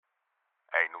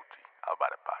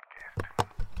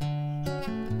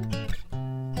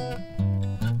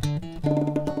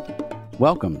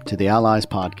Welcome to the Allies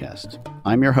Podcast.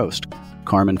 I'm your host,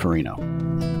 Carmen Farino.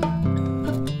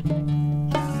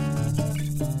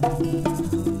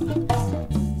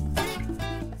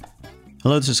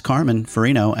 Hello, this is Carmen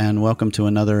Farino, and welcome to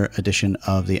another edition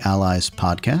of the Allies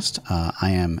Podcast.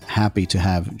 I am happy to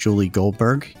have Julie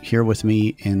Goldberg here with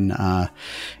me in the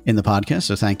podcast,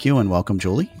 so thank you and welcome,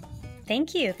 Julie.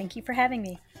 Thank you. Thank you for having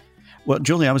me. Well,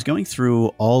 Julie, I was going through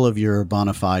all of your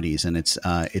bona fides, and it's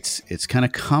kind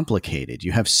of complicated.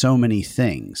 You have so many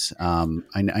things.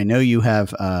 I know you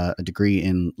have a degree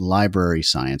in library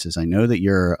sciences. I know that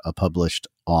you're a published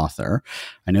author.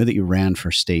 I know that you ran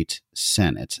for state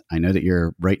senate. I know that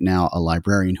you're right now a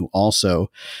librarian who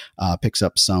also picks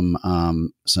up some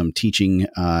teaching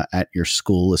at your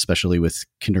school, especially with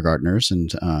kindergartners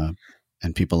and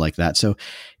people like that. So,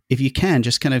 if you can,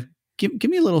 just kind of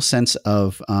Give me a little sense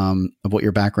of what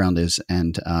your background is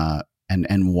and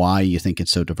why you think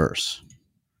it's so diverse.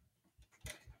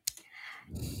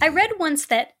 I read once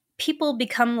that people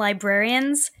become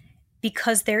librarians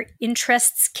because their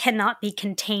interests cannot be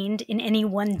contained in any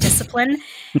one discipline.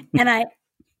 And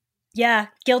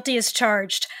guilty as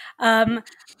charged.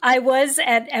 I was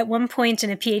at one point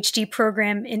in a PhD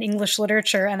program in English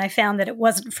literature, and I found that it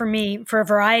wasn't for me for a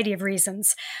variety of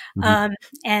reasons. Mm-hmm.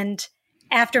 And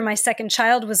after my second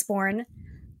child was born,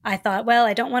 I thought, well,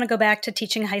 I don't want to go back to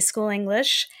teaching high school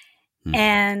English,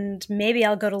 and maybe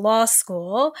I'll go to law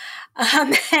school.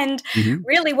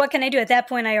 Really, what can I do? At that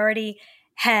point, I already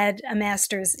had a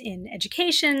master's in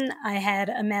education. I had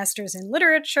a master's in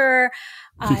literature.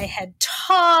 I had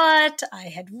taught. I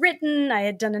had written. I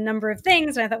had done a number of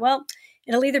things. And I thought, well,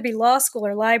 it'll either be law school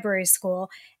or library school.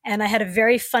 And I had a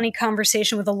very funny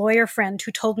conversation with a lawyer friend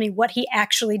who told me what he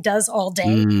actually does all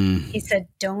day. He said,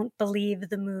 don't believe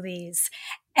the movies.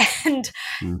 And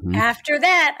after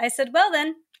that, I said, well,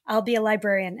 then I'll be a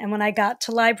librarian. And when I got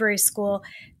to library school,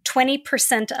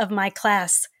 20% of my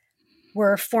class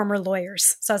were former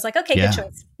lawyers. So I was like, okay, good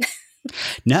choice.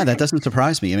 No, that doesn't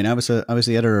surprise me. I mean, I was the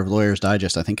editor of Lawyer's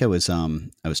Digest. I think I was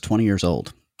 20 years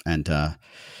old, and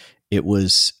it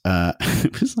was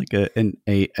like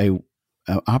a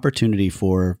opportunity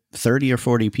for 30 or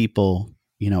 40 people,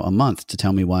 a month to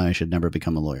tell me why I should never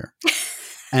become a lawyer.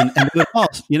 And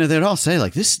they'd all say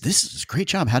like, this is a great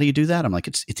job. How do you do that? I'm like,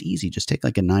 it's easy. Just take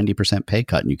like a 90% pay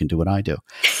cut and you can do what I do.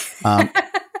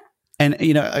 And,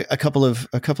 a couple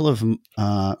of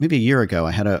maybe a year ago,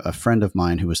 I had a friend of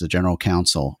mine who was the general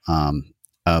counsel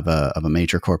of a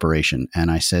major corporation.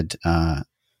 And I said,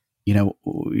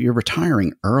 you're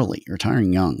retiring early, you're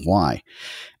retiring young. Why?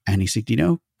 And he said,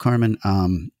 Carmen,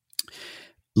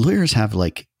 lawyers have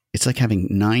it's like having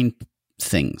 9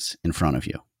 things in front of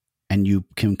you, and you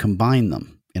can combine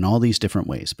them in all these different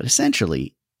ways. But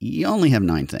essentially, you only have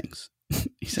 9 things.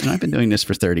 He said, I've been doing this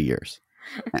for 30 years.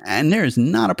 And there is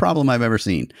not a problem I've ever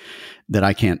seen that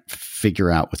I can't figure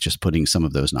out with just putting some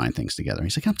of those 9 things together.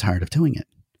 He's like, I'm tired of doing it.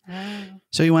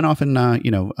 So he went off and,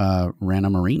 ran a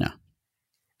marina.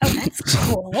 Oh, that's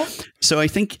cool. So I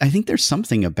think there's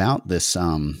something about this.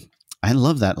 I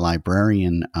love that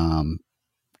librarian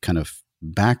kind of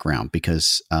background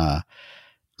because,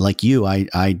 like you,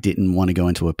 I didn't want to go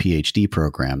into a PhD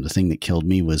program. The thing that killed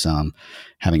me was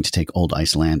having to take Old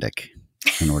Icelandic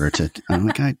in order to. I'm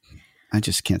like, I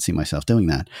just can't see myself doing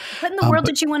that. What in the world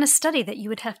did you want to study that you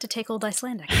would have to take Old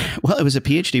Icelandic? Well, it was a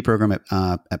PhD program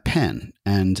at Penn.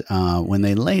 And when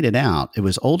they laid it out, it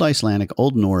was Old Icelandic,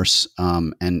 Old Norse,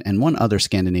 and one other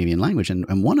Scandinavian language.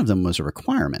 And one of them was a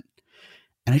requirement.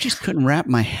 And I just couldn't wrap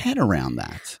my head around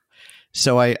that.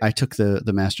 So I took the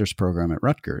master's program at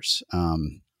Rutgers.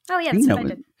 That's what I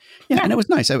did. Yeah, and it was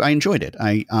nice. I enjoyed it.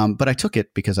 But I took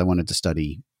it because I wanted to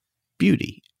study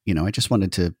beauty. I just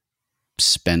wanted to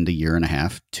spend a year and a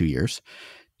half, 2 years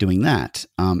doing that.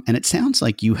 And it sounds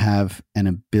like you have an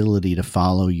ability to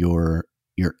follow your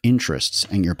interests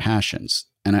and your passions.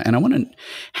 And I want to,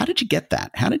 how did you get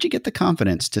that? How did you get the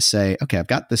confidence to say, okay, I've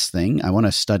got this thing. I want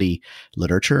to study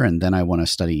literature and then I want to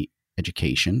study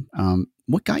education.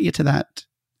 What got you to that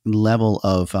level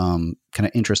of kind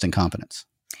of interest and confidence?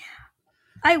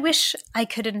 I wish I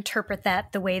could interpret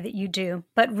that the way that you do,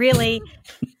 but really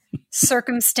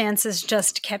circumstances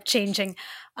just kept changing.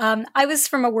 I was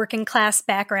from a working class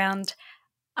background.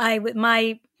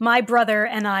 My brother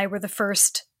and I were the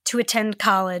first to attend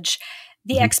college.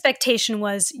 The expectation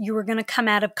was you were going to come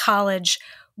out of college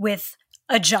with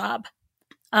a job.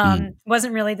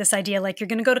 Wasn't really this idea like you're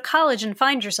going to go to college and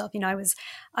find yourself.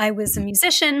 I was a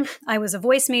musician. I was a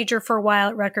voice major for a while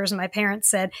at Rutgers, and my parents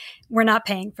said, "We're not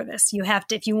paying for this. You have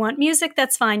to, if you want music,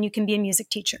 that's fine. You can be a music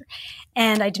teacher."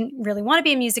 And I didn't really want to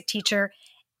be a music teacher.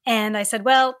 And I said,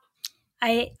 well,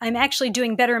 I'm actually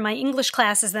doing better in my English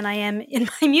classes than I am in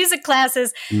my music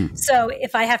classes. So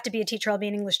if I have to be a teacher, I'll be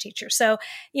an English teacher. So,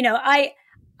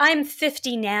 I'm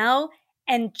 50 now,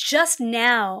 and just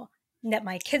now that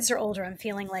my kids are older, I'm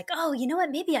feeling like, oh, you know what?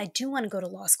 Maybe I do want to go to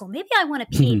law school. Maybe I want a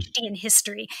PhD in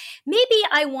history. Maybe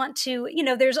I want to,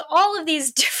 there's all of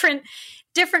these different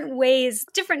ways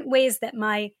that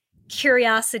my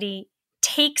curiosity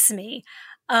takes me.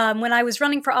 When I was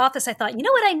running for office, I thought, you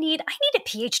know what I need? I need a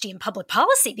PhD in public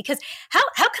policy, because how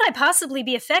can I possibly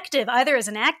be effective either as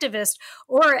an activist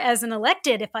or as an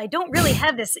elected if I don't really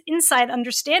have this inside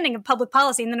understanding of public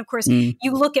policy? And then, of course,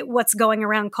 you look at what's going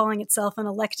around calling itself an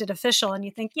elected official, and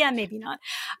you think, yeah, maybe not.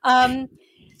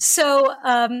 So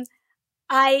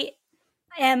I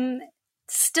am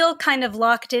still kind of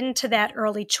locked into that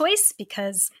early choice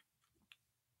because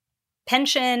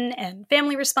pension and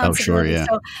family responsibility. Oh, sure, yeah.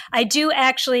 So I do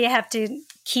actually have to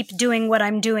keep doing what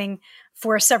I'm doing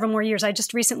for several more years. I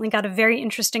just recently got a very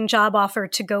interesting job offer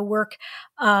to go work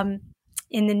in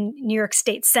the New York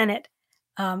State Senate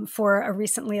for a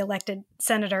recently elected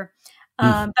senator.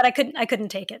 But I couldn't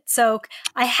take it. So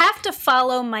I have to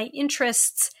follow my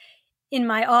interests in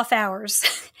my off hours.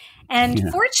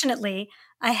 And fortunately,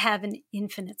 I have an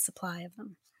infinite supply of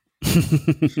them.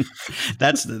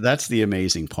 That's the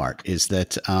amazing part, is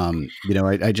that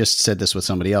I just said this with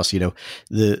somebody else.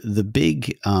 The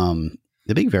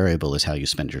big variable is how you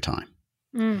spend your time.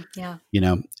 Yeah.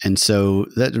 And so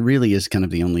that really is kind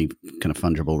of the only kind of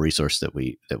fungible resource that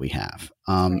we have.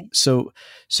 Right. So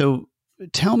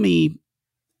tell me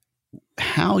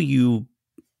how you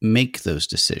make those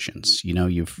decisions.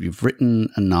 You've written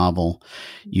a novel,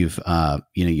 you've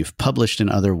published in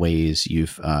other ways,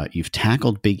 you've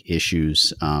tackled big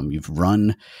issues, you've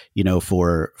run,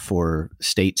 for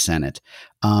state senate.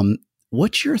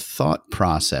 What's your thought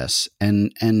process?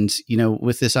 And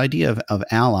with this idea of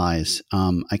allies,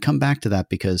 I come back to that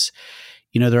because,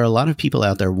 there are a lot of people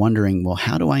out there wondering, well,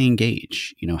 how do I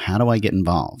engage? How do I get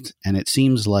involved? And it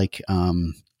seems like,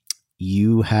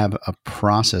 you have a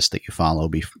process that you follow,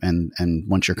 and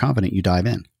once you're confident, you dive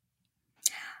in.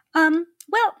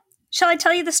 Well, shall I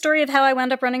tell you the story of how I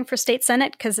wound up running for state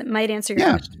senate? Because it might answer your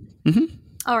question. Mm-hmm.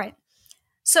 All right.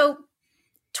 So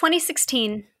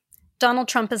 2016, Donald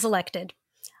Trump is elected.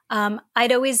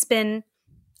 I'd always been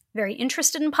very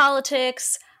interested in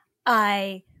politics.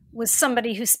 I was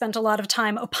somebody who spent a lot of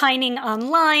time opining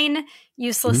online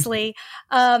uselessly.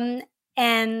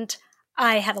 And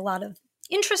I had a lot of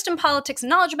interest in politics,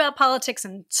 knowledge about politics,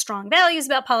 and strong values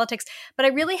about politics, but I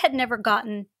really had never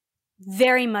gotten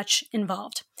very much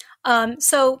involved.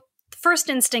 So the first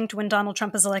instinct when Donald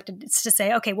Trump is elected is to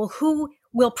say, okay, well, who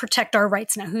will protect our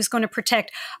rights now? Who's going to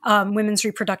protect women's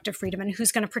reproductive freedom, and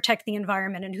who's going to protect the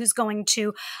environment, and who's going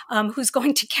to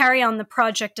carry on the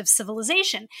project of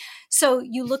civilization? So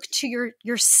you look to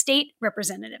your state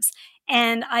representatives.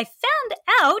 And I found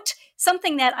out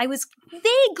something that I was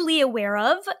vaguely aware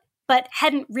of, but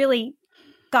hadn't really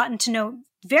gotten to know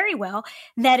very well,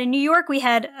 that in New York, we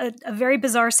had a very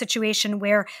bizarre situation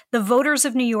where the voters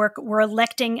of New York were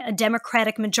electing a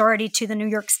Democratic majority to the New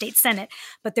York State Senate.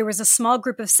 But there was a small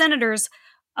group of senators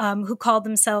who called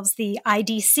themselves the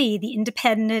IDC, the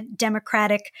Independent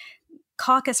Democratic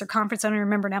Caucus or Conference, I don't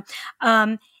remember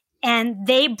now. And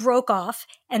they broke off,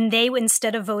 and they,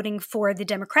 instead of voting for the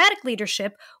Democratic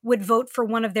leadership, would vote for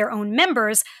one of their own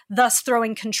members, thus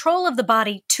throwing control of the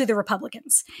body to the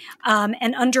Republicans,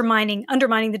 and undermining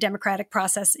the democratic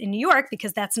process in New York,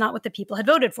 because that's not what the people had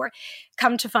voted for.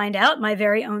 Come to find out, my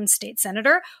very own state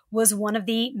senator was one of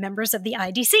the members of the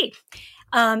IDC.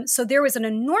 So there was an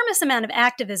enormous amount of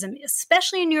activism,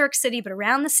 especially in New York City, but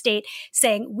around the state,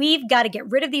 saying we've got to get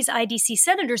rid of these IDC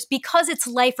senators because it's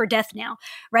life or death now,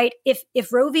 right?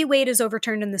 If Roe v. Wade is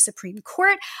overturned in the Supreme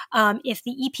Court, if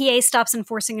the EPA stops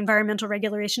enforcing environmental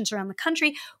regulations around the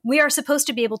country, we are supposed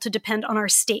to be able to depend on our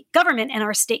state government, and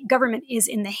our state government is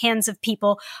in the hands of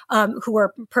people who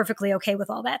are perfectly okay with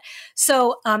all that.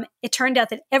 So it turned out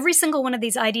that every single one of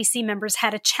these IDC members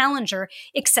had a challenger,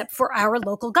 except for our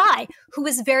local guy, who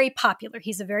was very popular.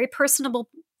 He's a very personable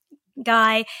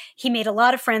guy. He made a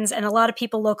lot of friends, and a lot of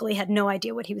people locally had no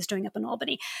idea what he was doing up in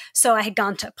Albany. So I had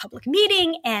gone to a public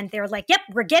meeting, and they were like, yep,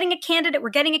 we're getting a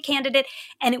candidate.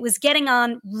 And it was getting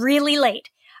on really late.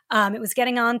 It was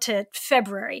getting on to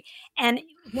February. And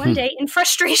one day, in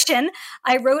frustration,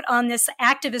 I wrote on this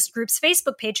activist group's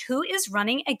Facebook page, who is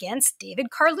running against David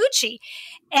Carlucci?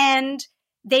 And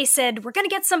they said, we're going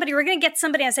to get somebody. We're going to get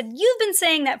somebody. I said, you've been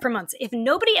saying that for months. If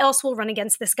nobody else will run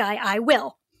against this guy, I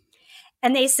will.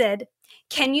 And they said,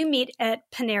 can you meet at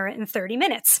Panera in 30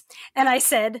 minutes? And I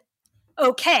said,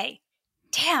 okay.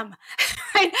 Damn.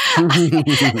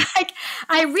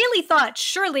 I really thought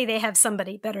surely they have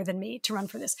somebody better than me to run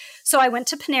for this. So I went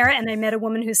to Panera and I met a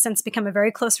woman who's since become a very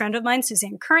close friend of mine,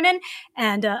 Suzanne Kernan,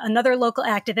 and another local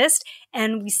activist.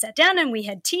 And we sat down and we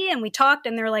had tea and we talked,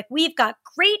 and they're like, we've got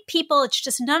great people. It's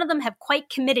just none of them have quite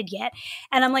committed yet.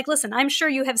 And I'm like, listen, I'm sure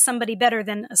you have somebody better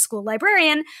than a school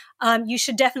librarian. You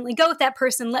should definitely go with that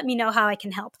person. Let me know how I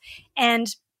can help.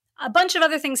 And a bunch of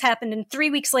other things happened. And 3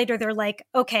 weeks later, they're like,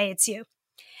 okay, it's you.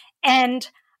 And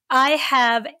I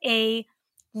have a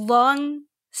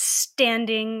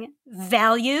long-standing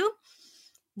value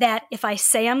that if I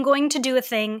say I'm going to do a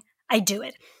thing, I do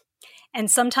it. And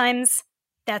sometimes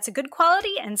that's a good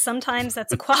quality, and sometimes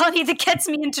that's a quality that gets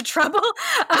me into trouble.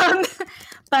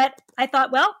 But I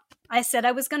thought, well, I said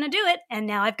I was going to do it, and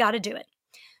now I've got to do it.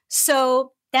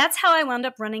 So that's how I wound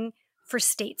up running for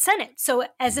state senate. So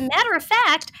as a matter of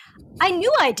fact, I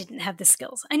knew I didn't have the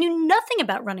skills. I knew nothing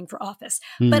about running for office,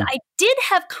 but I did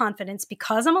have confidence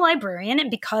because I'm a librarian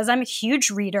and because I'm a huge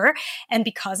reader and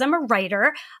because I'm a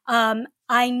writer.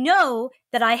 I know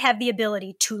that I have the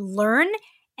ability to learn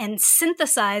and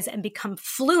synthesize and become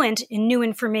fluent in new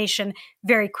information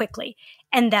very quickly.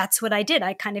 And that's what I did.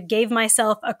 I kind of gave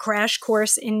myself a crash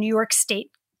course in New York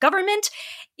State government,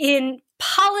 in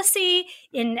policy,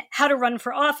 in how to run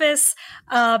for office,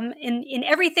 in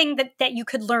everything that you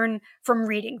could learn from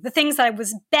reading. The things that I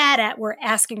was bad at were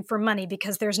asking for money,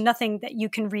 because there's nothing that you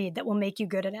can read that will make you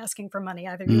good at asking for money.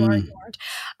 Either you are or you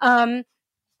aren't.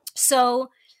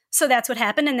 So that's what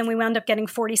happened. And then we wound up getting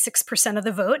 46% of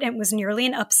the vote, and it was nearly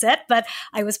an upset. But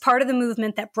I was part of the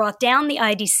movement that brought down the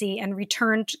IDC and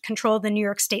returned control of the New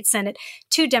York State Senate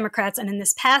to Democrats. And in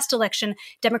this past election,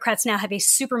 Democrats now have a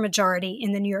supermajority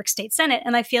in the New York State Senate.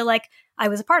 And I feel like I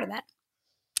was a part of that.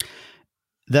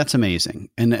 That's amazing.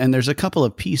 And there's a couple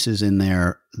of pieces in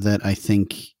there that I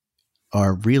think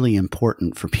are really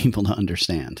important for people to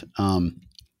understand.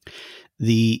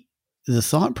 The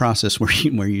thought process where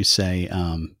you say,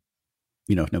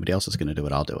 if nobody else is going to do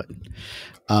it, I'll do it.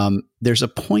 There's a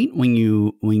point when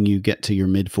you get to your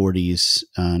mid 40s,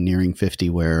 nearing 50,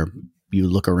 where you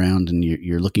look around and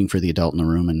you're looking for the adult in the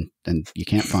room and you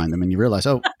can't find them, and you realize,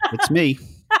 oh, it's me.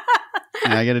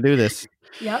 I got to do this.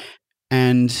 Yep.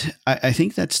 And I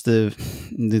think that's the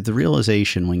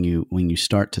realization when you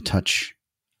start to touch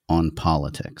on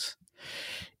politics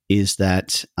is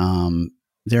that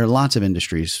there are lots of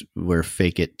industries where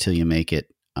fake it till you make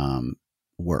it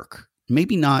work.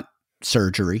 Maybe not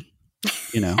surgery,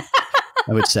 I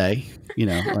would say,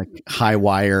 like high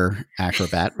wire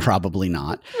acrobat, probably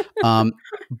not.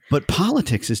 But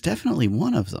politics is definitely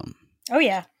one of them. Oh,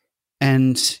 yeah.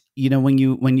 And, when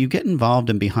you get involved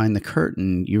in behind the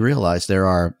curtain, you realize there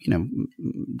are,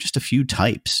 just a few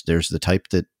types. There's the type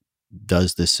that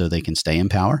does this so they can stay in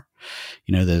power.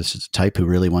 There's a type who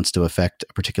really wants to affect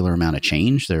a particular amount of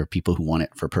change. There are people who want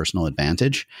it for personal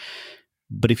advantage.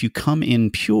 But if you come in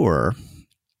pure,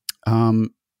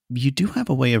 you do have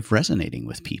a way of resonating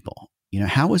with people.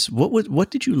 What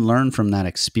did you learn from that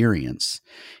experience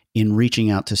in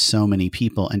reaching out to so many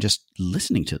people and just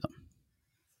listening to them?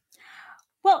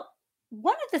 Well,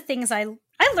 one of the things I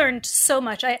learned so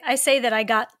much, I say that I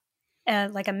got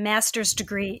like a master's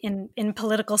degree in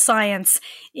political science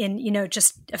in,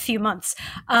 just a few months.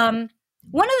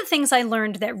 One of the things I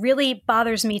learned that really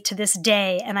bothers me to this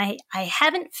day, and I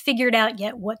haven't figured out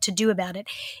yet what to do about it,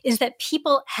 is that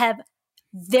people have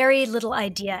very little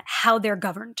idea how they're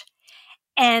governed.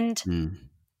 And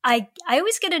I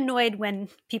always get annoyed when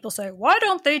people say, why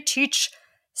don't they teach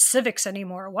civics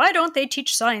anymore? Why don't they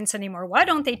teach science anymore? Why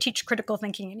don't they teach critical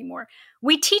thinking anymore?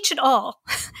 We teach it all.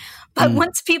 But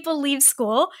once people leave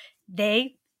school,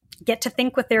 they get to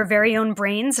think with their very own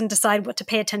brains and decide what to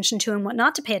pay attention to and what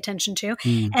not to pay attention to.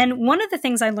 And one of the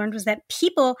things I learned was that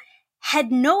people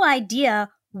had no idea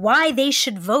why they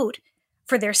should vote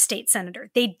for their state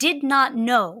senator. They did not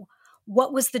know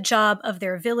what was the job of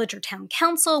their village or town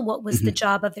council, what was the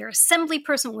job of their assembly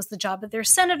person, what was the job of their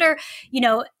senator.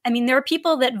 There are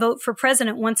people that vote for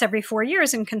president once every 4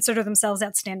 years and consider themselves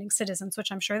outstanding citizens,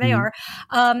 which I'm sure they are.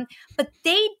 But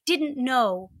they didn't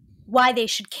know why they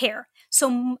should care.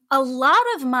 So a lot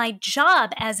of my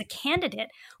job as a candidate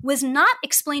was not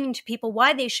explaining to people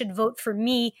why they should vote for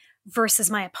me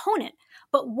versus my opponent,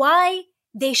 but why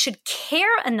they should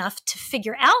care enough to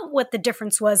figure out what the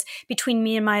difference was between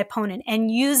me and my opponent and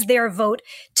use their vote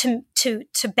to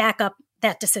back up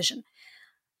that decision.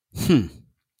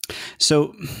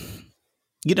 So,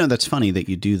 that's funny that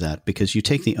you do that, because you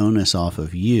take the onus off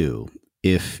of you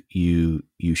if you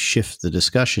shift the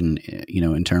discussion,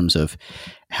 in terms of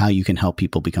how you can help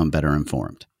people become better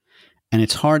informed. And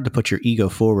it's hard to put your ego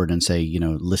forward and say,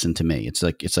 listen to me. It's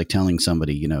like telling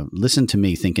somebody, listen to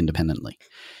me, think independently.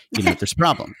 There's a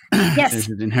problem. Yes. There's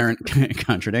an inherent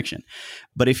contradiction.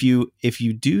 But if you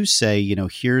do say,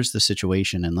 here's the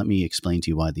situation and let me explain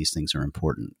to you why these things are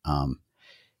important,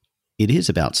 it is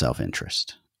about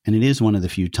self-interest. And it is one of the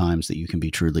few times that you can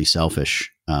be truly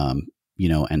selfish,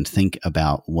 and think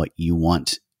about what you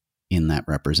want in that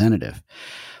representative.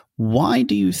 Why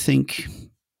do you think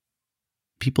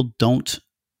people don't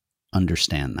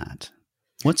understand that?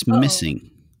 What's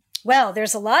missing? Well,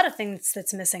 there's a lot of things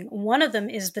that's missing. One of them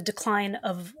is the decline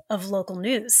of local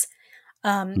news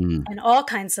and all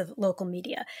kinds of local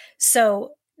media.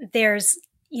 So there's,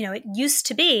 it used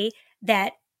to be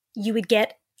that you would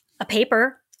get a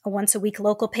paper, a once a week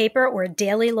local paper or a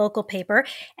daily local paper,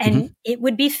 and it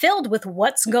would be filled with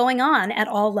what's going on at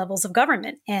all levels of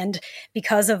government. And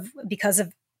because of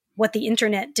what the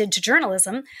internet did to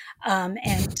journalism,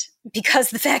 and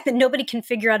because the fact that nobody can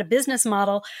figure out a business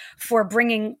model for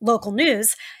bringing local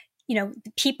news,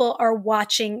 people are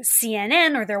watching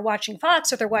CNN or they're watching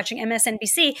Fox or they're watching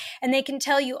MSNBC, and they can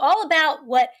tell you all about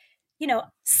what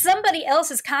somebody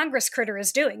else's Congress critter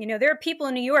is doing. There are people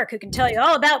in New York who can tell you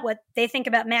all about what they think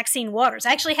about Maxine Waters.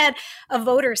 I actually had a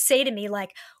voter say to me,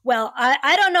 like, well,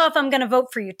 I don't know if I'm going to vote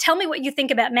for you. Tell me what you think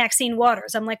about Maxine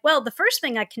Waters. I'm like, well, the first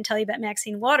thing I can tell you about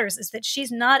Maxine Waters is that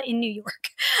she's not in New York.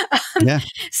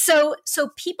 So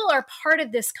people are part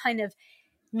of this kind of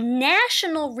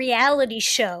national reality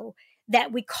show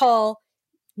that we call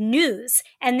news.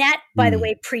 And that, by the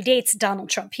way, predates Donald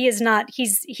Trump. He is not,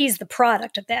 he's the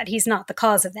product of that. He's not the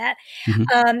cause of that.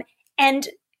 And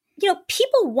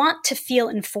people want to feel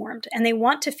informed and they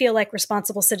want to feel like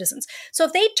responsible citizens. So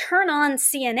if they turn on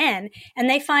CNN and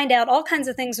they find out all kinds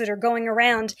of things that are going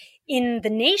around in the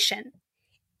nation,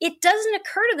 it doesn't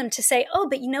occur to them to say, oh,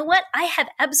 but you know what? I have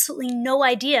absolutely no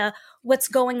idea what's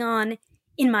going on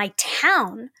in my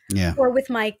town or with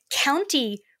my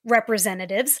county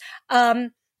representatives.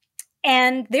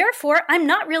 And therefore, I'm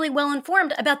not really well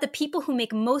informed about the people who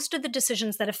make most of the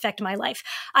decisions that affect my life.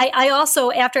 I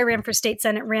also, after I ran for state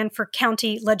senate, ran for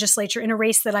county legislature in a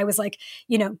race that I was like,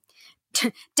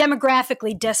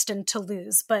 demographically destined to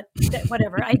lose, but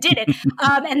whatever, I did it.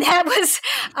 And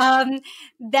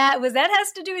that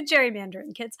has to do with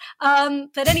gerrymandering, kids.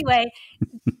 But anyway,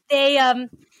 they,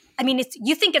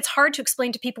 you think it's hard to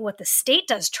explain to people what the state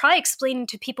does. Try explaining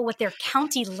to people what their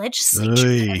county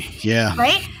legislature does. Yeah.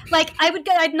 Right? Like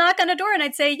I'd knock on a door and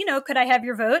I'd say, could I have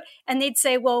your vote? And they'd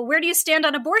say, well, where do you stand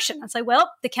on abortion? I'd say,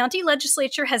 well, the county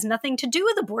legislature has nothing to do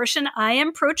with abortion. I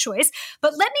am pro-choice.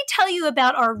 But let me tell you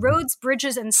about our roads,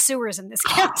 bridges, and sewers in this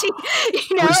county.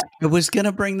 I was going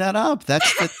to bring that up.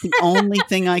 That's the only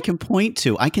thing I can point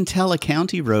to. I can tell a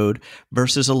county road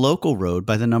versus a local road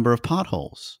by the number of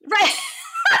potholes. Right.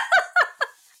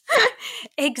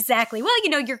 Exactly. Well,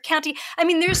 your county,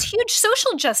 there's huge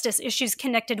social justice issues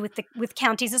connected with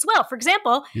counties as well. For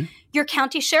example, your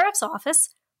county sheriff's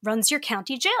office runs your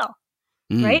county jail,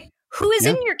 right? Who is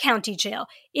in your county jail?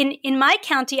 In my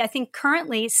county, I think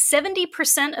currently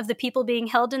 70% of the people being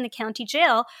held in the county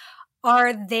jail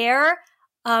are there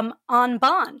on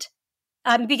bond.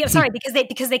 Because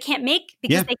they can't make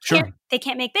they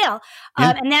can't make bail,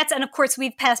 and of course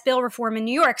we've passed bail reform in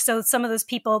New York, so some of those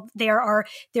people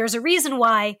there's a reason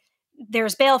why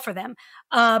there's bail for them.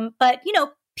 But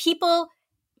people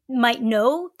might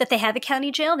know that they have a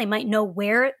county jail, they might know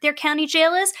where their county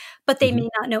jail is, but they may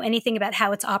not know anything about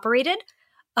how it's operated,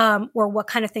 or what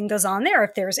kind of thing goes on there,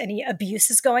 if there's any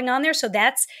abuses going on there. So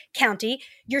that's county.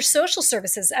 Your social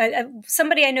services.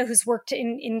 Somebody I know who's worked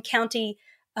in county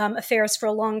affairs for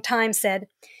a long time said,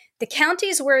 the county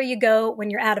is where you go when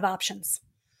you're out of options,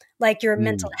 like your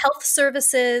mental health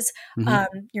services,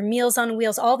 your Meals on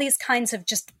Wheels, all these kinds of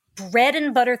just bread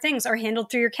and butter things are handled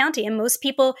through your county. And most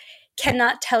people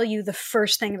cannot tell you the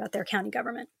first thing about their county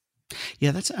government.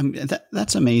 Yeah,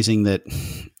 that's amazing that,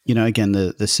 again,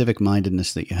 the civic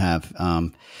mindedness that you have.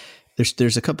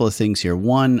 There's a couple of things here.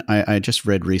 One, I just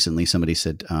read recently, somebody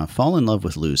said, fall in love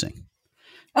with losing.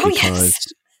 Oh,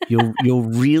 yes. You'll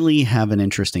really have an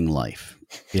interesting life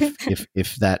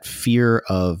if that fear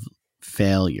of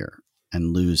failure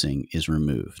and losing is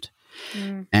removed.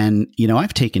 And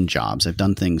I've taken jobs, I've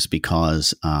done things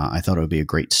because I thought it would be a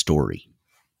great story.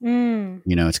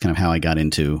 It's kind of how I got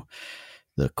into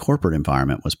the corporate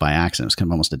environment was by accident. It was kind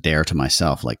of almost a dare to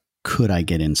myself, like, could I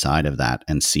get inside of that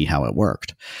and see how it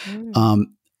worked?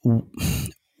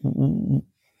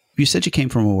 You said you came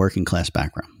from a working class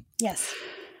background. Yes.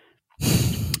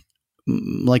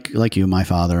 Like you, my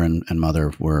father and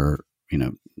mother were,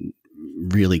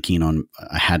 really keen on,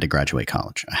 I had to graduate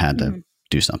college. I had to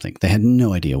do something. They had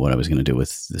no idea what I was going to do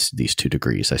with these 2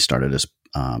 degrees. I started as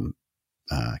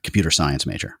computer science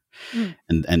major.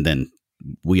 And then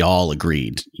we all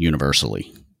agreed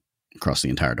universally across the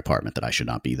entire department that I should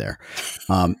not be there.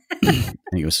 I think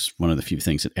it was one of the few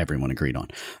things that everyone agreed on.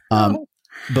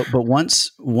 But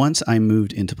once I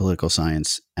moved into political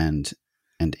science and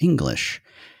English,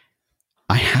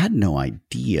 I had no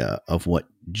idea of what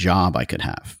job I could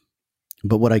have.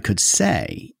 But what I could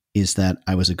say is that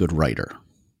I was a good writer.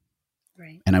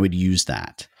 Right. And I would use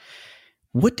that.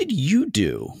 What did you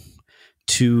do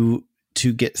to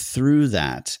get through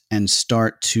that and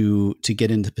start to get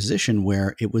into position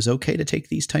where it was okay to take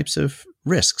these types of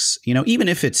risks, even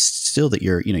if it's still that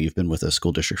you've been with a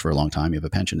school district for a long time, you have a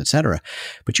pension, et cetera,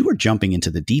 but you were jumping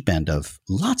into the deep end of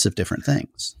lots of different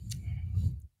things.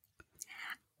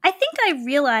 I think I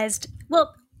realized,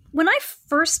 well, when I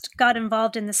first got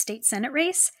involved in the state Senate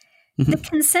race, the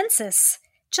consensus,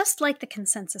 just like the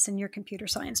consensus in your computer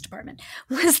science department,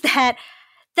 was that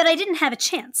I didn't have a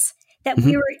chance. That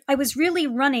I was really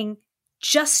running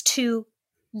just to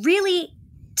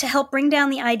help bring down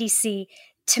the IDC,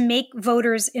 to make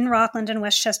voters in Rockland and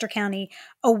Westchester County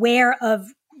aware of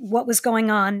what was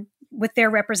going on with their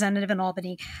representative in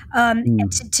Albany,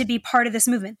 and to be part of this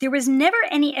movement. There was never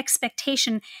any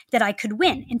expectation that I could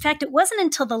win. In fact, it wasn't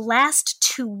until the last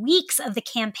 2 weeks of the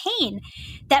campaign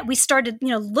that we started,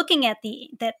 looking at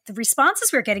the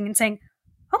responses we were getting and saying,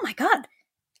 "Oh my God,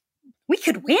 we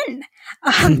could win."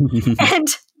 And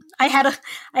I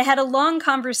had a long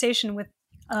conversation with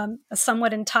a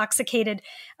somewhat intoxicated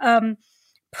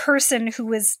person who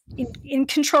was in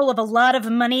control of a lot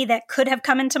of money that could have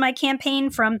come into my campaign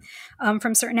from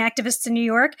certain activists in New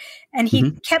York. And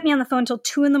he kept me on the phone till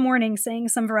 2 a.m. saying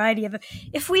some variety of,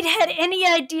 "If we'd had any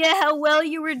idea how well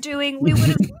you were doing, we would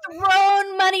have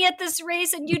thrown money at this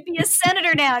race and you'd be a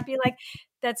senator now." I'd be like,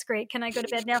 "That's great. Can I go to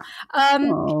bed now?" I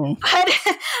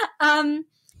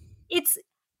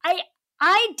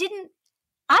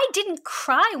didn't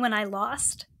cry when I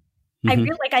lost.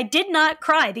 I did not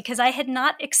cry because I had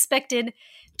not expected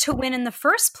to win in the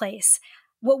first place.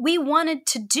 What we wanted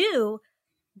to do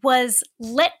was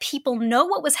let people know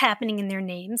what was happening in their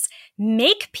names,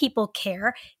 make people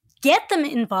care, get them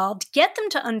involved, get them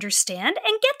to understand,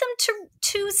 and get them to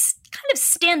kind of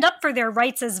stand up for their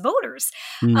rights as voters.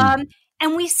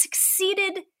 And we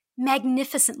succeeded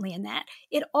magnificently in that.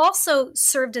 It also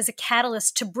served as a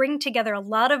catalyst to bring together a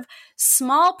lot of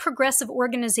small progressive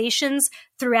organizations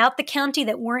throughout the county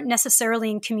that weren't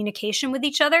necessarily in communication with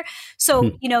each other.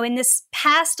 So, in this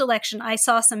past election, I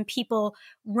saw some people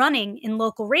running in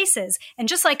local races. And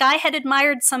just like I had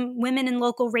admired some women in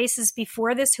local races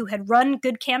before this who had run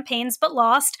good campaigns but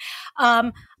lost,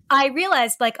 I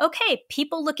realized, okay,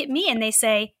 people look at me and they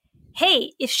say,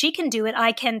 "Hey, if she can do it,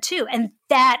 I can too." And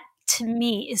that, to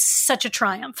me, is such a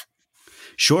triumph.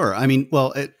 Sure. I mean,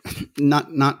 well,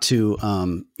 not to,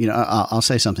 I'll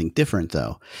say something different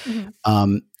though.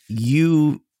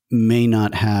 You may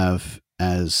not have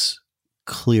as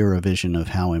clear a vision of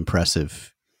how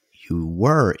impressive you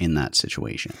were in that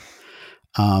situation.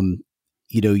 You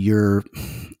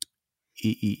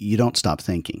don't stop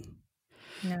thinking.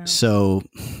 No. So,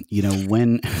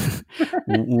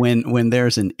 when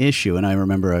there's an issue, and I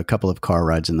remember a couple of car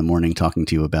rides in the morning talking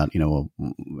to you about,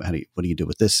 what do you do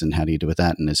with this and how do you do with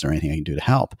that? And is there anything I can do to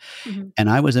help? And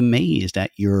I was amazed at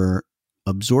your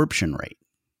absorption rate.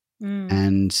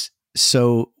 And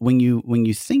so when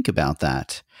you think about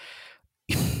that,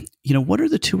 what are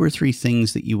the 2 or 3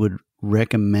 things that you would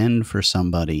recommend for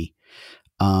somebody,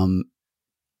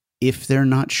 if they're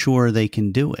not sure they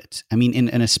can do it? I mean,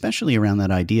 and especially around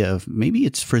that idea of maybe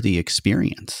it's for the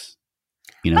experience,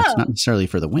 it's not necessarily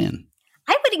for the win.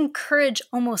 I would encourage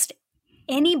almost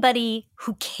anybody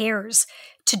who cares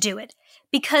to do it,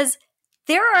 because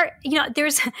there are,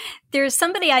 there's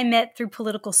somebody I met through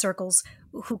political circles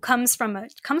who comes from a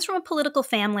political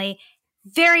family,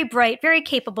 very bright, very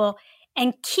capable,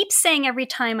 and keeps saying every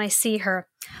time I see her,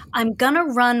 "I'm going to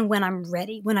run when I'm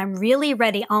ready. When I'm really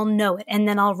ready, I'll know it, and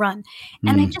then I'll run."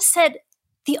 And I just said,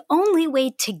 the only way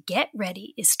to get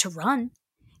ready is to run.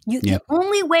 The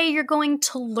only way you're going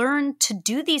to learn to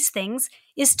do these things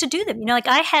is to do them.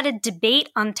 I had a debate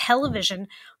on television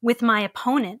with my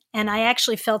opponent, and I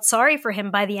actually felt sorry for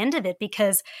him by the end of it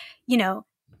because,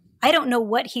 I don't know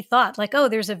what he thought. Like, oh,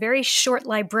 there's a very short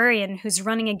librarian who's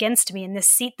running against me in this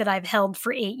seat that I've held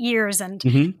for 8 years. And,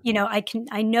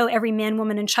 I know every man,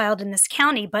 woman, and child in this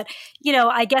county, but,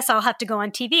 I guess I'll have to go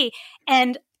on TV.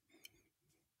 And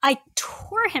I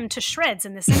tore him to shreds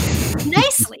in this interview.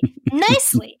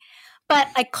 nicely. But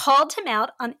I called him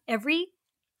out on every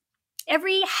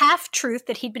half-truth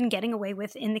that he'd been getting away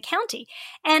with in the county.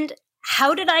 And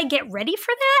how did I get ready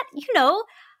for that?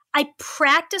 I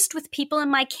practiced with people in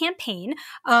my campaign,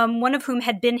 one of whom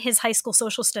had been his high school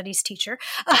social studies teacher.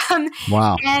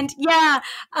 Wow. And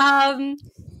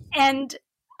and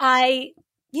I,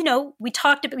 we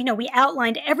talked about, we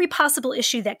outlined every possible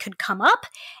issue that could come up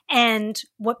and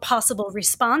what possible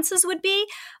responses would be.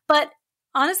 But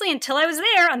honestly, until I was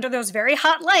there under those very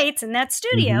hot lights in that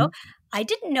studio, I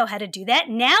didn't know how to do that.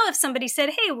 Now, if somebody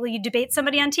said, hey, will you debate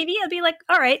somebody on TV? I'd be like,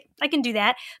 all right, I can do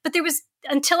that. But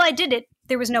until I did it,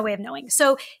 there was no way of knowing.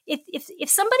 So if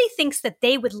somebody thinks that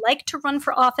they would like to run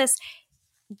for office,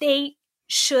 they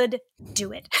should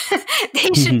do it. They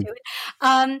should do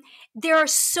it. There are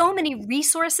so many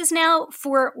resources now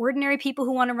for ordinary people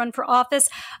who want to run for office.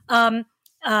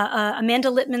 Amanda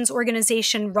Littman's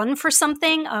organization Run for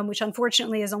Something, which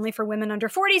unfortunately is only for women under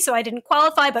 40, so I didn't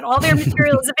qualify, but all their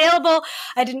material is available.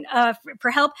 I didn't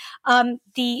for help. The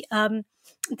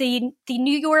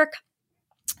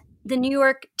New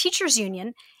York Teachers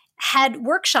Union had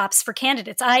workshops for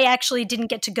candidates. I actually didn't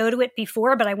get to go to it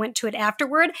before, but I went to it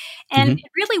afterward, and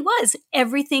it really was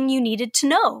everything you needed to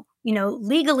know.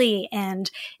 Legally,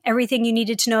 and everything you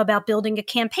needed to know about building a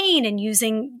campaign and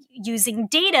using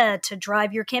data to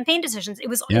drive your campaign decisions. It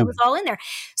was all in there.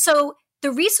 So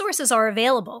the resources are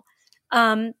available.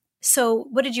 So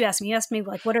what did you ask me? You asked me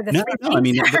what are the three things? I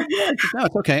mean, no,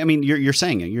 it's okay. I mean, you're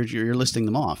saying it. You're listing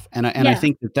them off, and I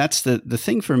think that's the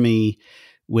thing for me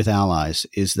with allies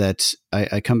is that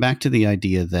I come back to the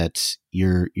idea that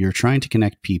you're trying to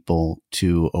connect people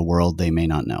to a world they may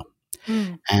not know,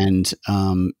 and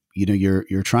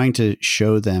you're trying to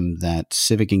show them that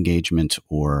civic engagement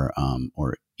or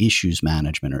issues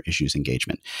management or issues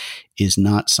engagement is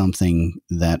not something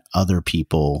that other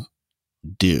people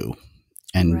do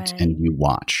and you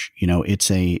watch.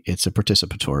 It's a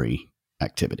participatory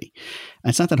activity.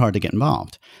 And it's not that hard to get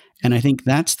involved. And I think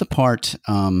that's the part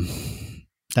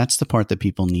that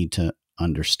people need to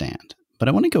understand. But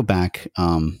I want to go back.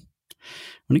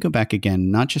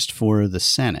 Again, not just for the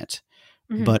Senate,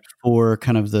 but for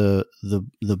kind of the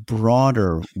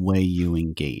broader way you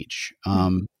engage.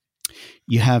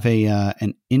 You have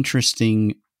an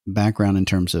interesting background in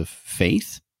terms of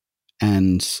faith,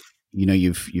 and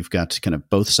you've got kind of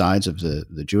both sides of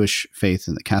the Jewish faith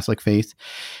and the Catholic faith.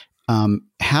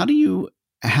 How do you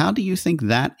think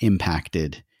that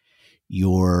impacted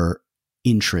your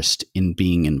interest in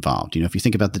being involved? If you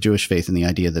think about the Jewish faith and the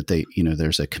idea that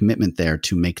there's a commitment there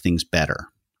to make things better.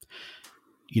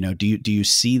 Do you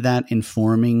see that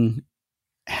informing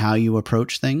how you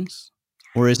approach things,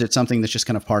 or is it something that's just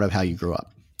kind of part of how you grew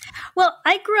up? Well,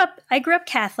 I grew up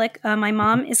Catholic. My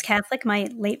mom is Catholic. My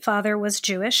late father was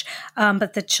Jewish,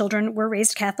 but the children were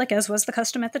raised Catholic, as was the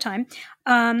custom at the time.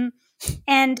 And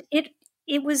it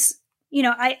was,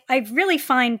 I really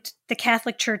find the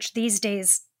Catholic Church these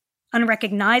days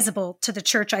unrecognizable to the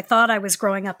church I thought I was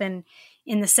growing up in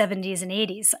the 70s and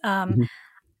 80s.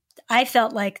 I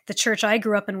felt like the church I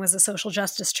grew up in was a social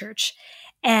justice church,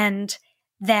 and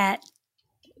that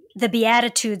the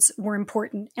Beatitudes were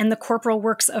important, and the corporal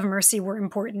works of mercy were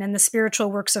important, and the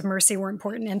spiritual works of mercy were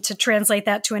important. And to translate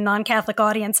that to a non-Catholic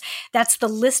audience, that's the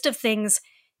list of things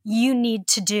you need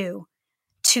to do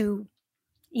to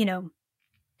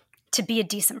be a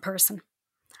decent person.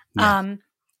 Yeah.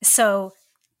 So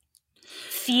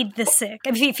feed the sick.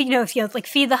 I mean,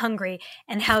 feed the hungry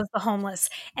and house the homeless.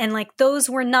 And those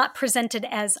were not presented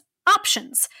as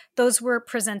options. Those were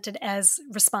presented as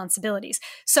responsibilities.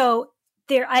 So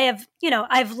I've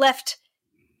left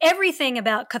everything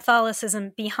about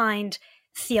Catholicism behind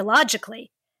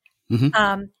theologically.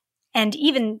 And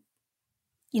even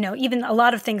a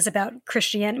lot of things about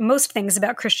Christianity, most things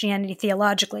about Christianity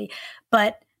theologically,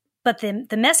 but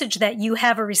the message that you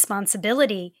have a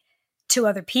responsibility to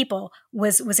other people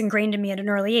was ingrained in me at an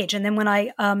early age. And then when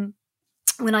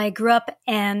I grew up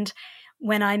and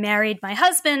when I married my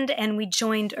husband and we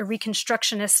joined a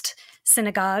Reconstructionist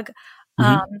synagogue,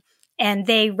 and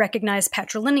they recognized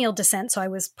patrilineal descent, so I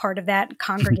was part of that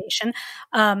congregation.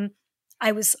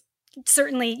 I was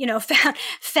certainly,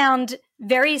 found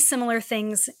very similar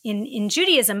things in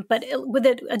Judaism, but with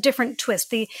a different twist.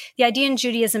 The idea in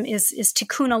Judaism is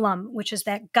tikkun olam, which is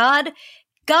that God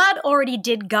already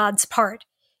did God's part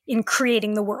in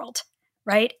creating the world,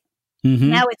 right?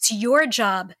 Now it's your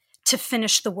job to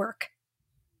finish the work.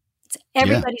 It's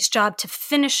everybody's job to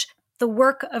finish the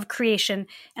work of creation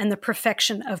and the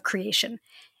perfection of creation.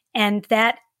 And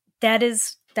that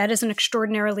is an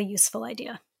extraordinarily useful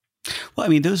idea. Well, I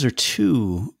mean, those are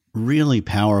two really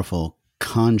powerful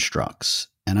constructs.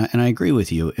 And I agree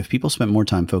with you. If people spent more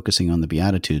time focusing on the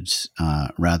Beatitudes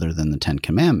rather than the Ten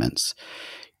Commandments,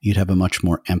 you'd have a much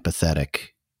more empathetic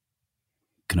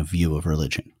kind of view of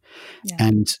religion. Yeah.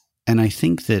 And I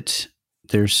think that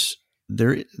there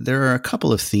are a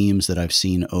couple of themes that I've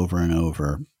seen over and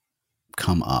over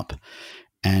come up.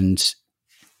 And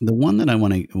the one that I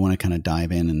want to kind of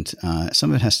dive in, and some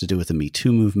of it has to do with the Me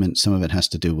Too movement. Some of it has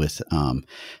to do with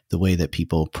the way that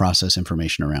people process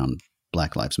information around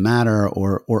Black Lives Matter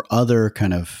or other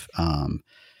kind of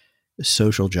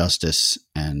social justice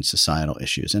and societal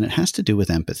issues. And it has to do with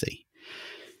empathy.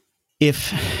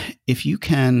 If you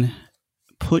can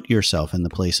put yourself in the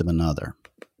place of another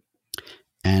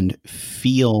and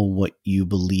feel what you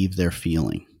believe they're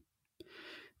feeling,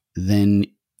 then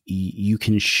you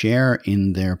can share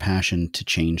in their passion to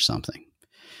change something.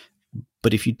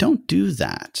 But if you don't do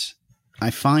that,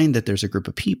 I find that there's a group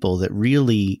of people that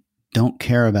really don't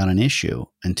care about an issue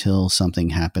until something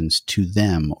happens to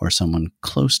them or someone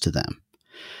close to them.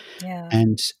 Yeah.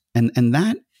 And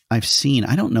that I've seen,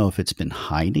 I don't know if it's been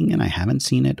hiding and I haven't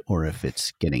seen it or if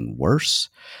it's getting worse.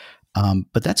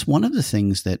 But that's one of the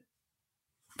things that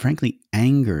frankly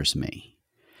angers me.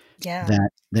 Yeah.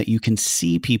 That you can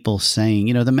see people saying,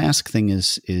 you know, the mask thing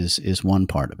is one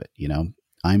part of it. You know,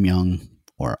 I'm young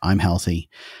or I'm healthy.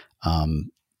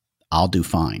 I'll do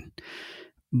fine.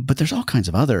 But there's all kinds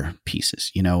of other pieces,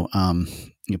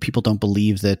 people don't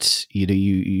believe that,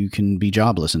 you can be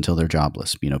jobless until they're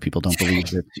jobless. People don't believe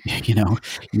that,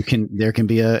 there can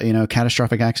be a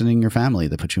catastrophic accident in your family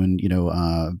that puts you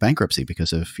in, bankruptcy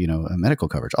because of, a medical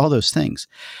coverage, all those things.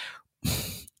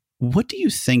 What do you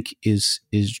think is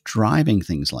driving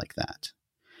things like that?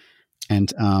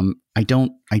 And I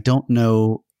don't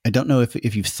know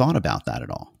if you've thought about that at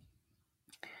all.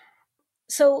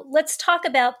 So let's talk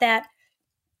about that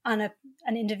on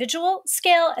an individual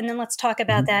scale, and then let's talk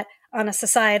about that on a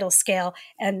societal scale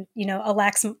and, a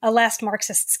last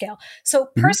Marxist scale. So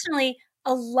personally,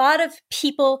 a lot of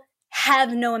people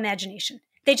have no imagination.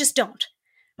 They just don't,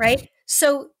 right?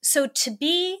 So to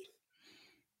be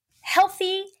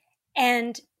healthy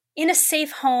and in a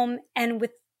safe home and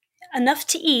with enough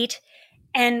to eat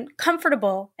and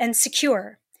comfortable and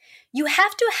secure, you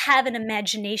have to have an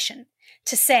imagination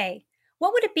to say,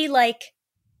 what would it be like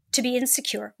to be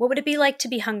insecure? What would it be like to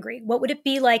be hungry? What would it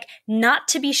be like not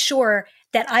to be sure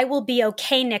that I will be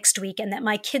okay next week and that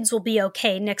my kids will be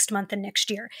okay next month and next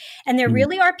year? And there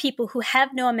really are people who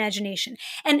have no imagination.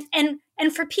 And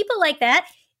for people like that,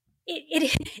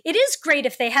 it is great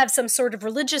if they have some sort of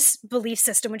religious belief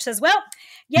system which says, well,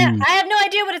 I have no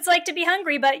idea what it's like to be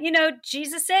hungry, but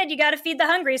Jesus said you got to feed the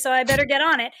hungry, so I better get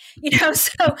on it.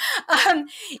 So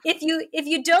if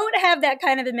you don't have that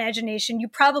kind of imagination, you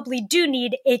probably do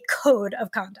need a code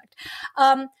of conduct.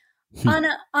 On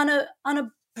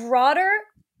a broader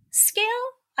scale,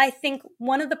 I think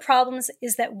one of the problems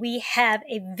is that we have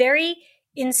a very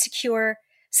insecure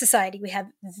society. We have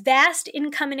vast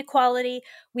income inequality.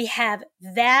 We have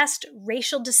vast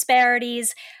racial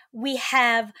disparities. We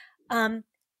have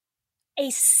a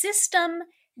system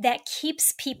that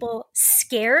keeps people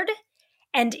scared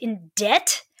and in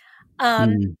debt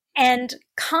and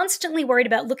constantly worried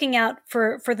about looking out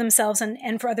for themselves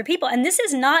and for other people. And this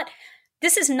is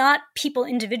not people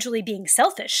individually being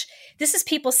selfish. This is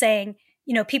people saying,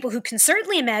 people who can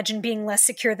certainly imagine being less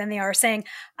secure than they are, saying,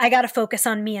 I got to focus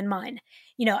on me and mine.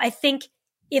 I think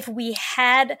if we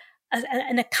had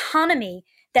an economy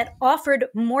that offered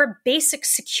more basic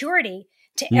security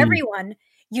to everyone,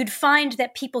 you'd find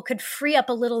that people could free up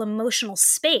a little emotional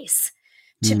space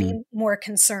to be more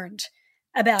concerned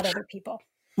about other people.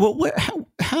 Well,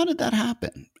 how did that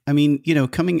happen? I mean,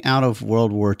 coming out of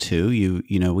World War II,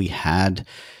 we had,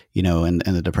 and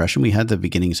the Depression, we had the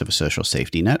beginnings of a social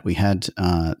safety net. We had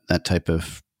that type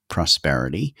of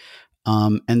prosperity.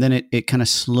 And then it kind of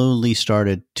slowly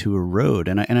started to erode.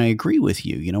 And I agree with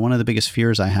you. One of the biggest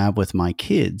fears I have with my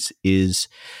kids is,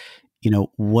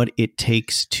 what it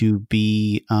takes to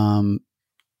be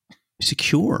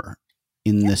secure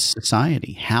in this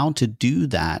society, how to do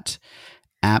that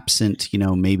absent,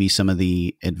 maybe some of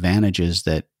the advantages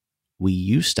that we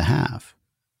used to have.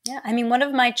 Yeah. I mean, one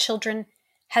of my children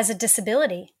has a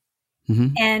disability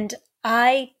and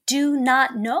I do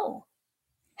not know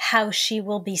how she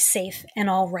will be safe and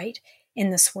all right in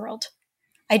this world.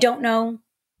 I don't know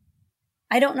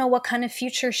what kind of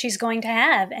future she's going to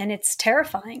have, and it's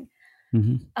terrifying.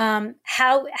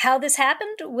 How this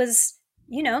happened was,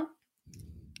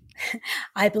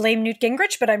 I blame Newt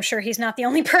Gingrich, but I'm sure he's not the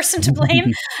only person to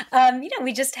blame.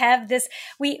 We just have this.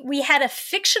 We had a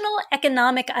fictional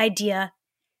economic idea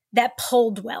that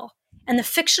polled well. And the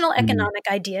fictional economic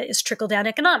idea is trickle-down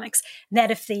economics, that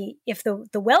if the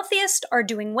wealthiest are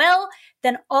doing well,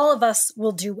 then all of us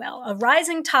will do well. A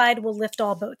rising tide will lift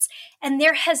all boats. And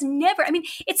there has never,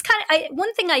 it's kind of,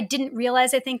 one thing I didn't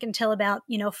realize, I think, until about,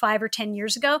 5 or 10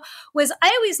 years ago, was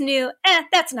I always knew,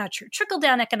 that's not true.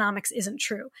 Trickle-down economics isn't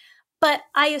true. But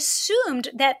I assumed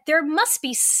that there must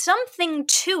be something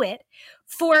to it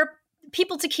for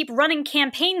people to keep running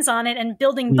campaigns on it and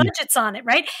building budgets on it,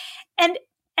 right?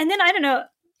 And then, I don't know,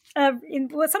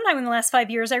 sometime in the last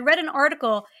 5 years, I read an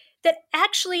article that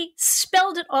actually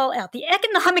spelled it all out, the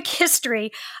economic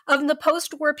history of the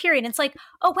post-war period. And it's like,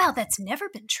 oh, wow, that's never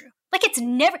been true. Like, it's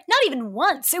never, not even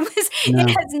once. It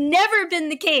has never been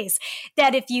the case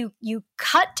that if you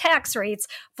cut tax rates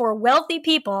for wealthy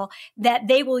people, that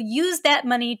they will use that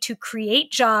money to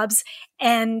create jobs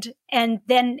and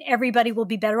then everybody will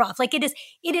be better off. Like, it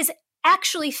is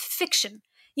actually fiction.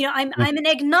 I'm an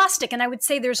agnostic, and I would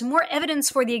say there's more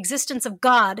evidence for the existence of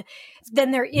God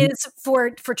than there is for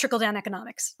trickle-down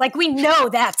economics. Like, we know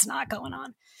that's not going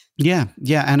on. Yeah,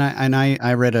 and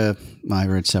I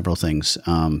read several things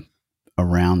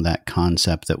around that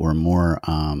concept that were more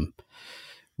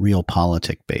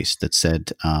realpolitik based. That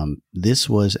said, this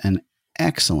was an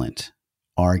excellent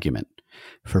argument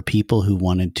for people who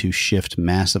wanted to shift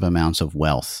massive amounts of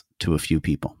wealth to a few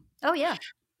people. Oh yeah.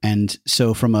 And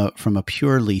so from a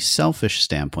purely selfish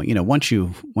standpoint, once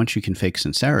you can fake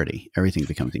sincerity, everything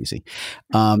becomes easy.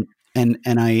 And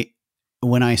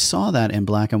when I saw that in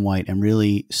black and white and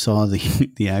really saw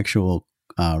the actual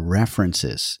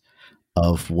references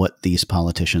of what these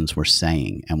politicians were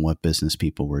saying and what business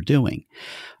people were doing,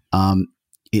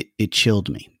 it chilled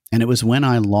me. And it was when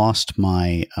I lost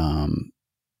my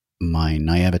my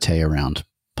naivete around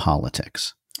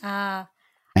politics. And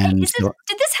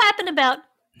did this happen about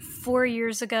 4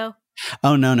 years ago?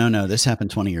 Oh, no. This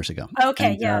happened 20 years ago.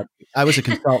 Okay. Yeah. I was a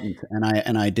consultant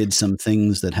and I did some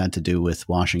things that had to do with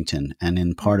Washington. And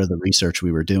in part of the research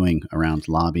we were doing around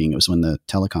lobbying, it was when the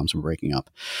telecoms were breaking up.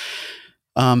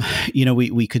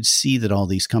 We could see that all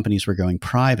these companies were going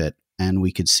private, and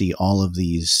we could see all of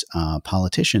these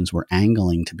politicians were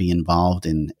angling to be involved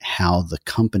in how the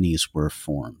companies were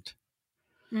formed.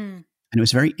 And it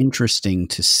was very interesting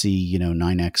to see,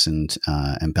 NYNEX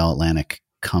and Bell Atlantic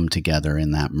come together in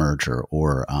that merger,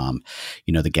 or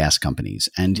the gas companies,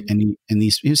 and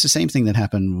these. It was the same thing that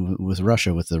happened with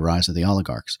Russia with the rise of the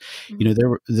oligarchs.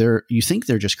 You think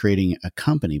they're just creating a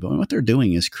company, but what they're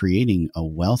doing is creating a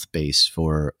wealth base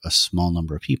for a small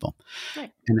number of people.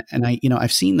 Right. And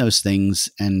I've seen those things,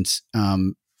 and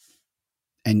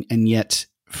yet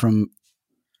from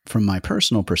my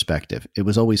personal perspective, it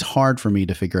was always hard for me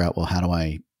to figure out, well, how do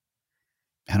I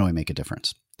make a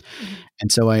difference?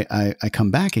 And so I come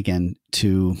back again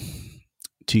to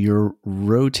your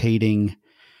rotating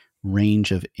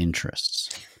range of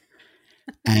interests.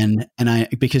 And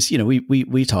because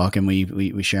we talk and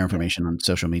we share information on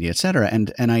social media, et cetera.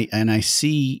 And I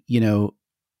see,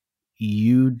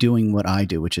 you doing what I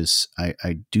do, which is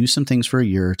I do some things for a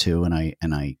year or two, and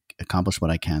I accomplish what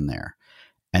I can there.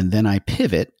 And then I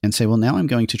pivot and say, well, now I'm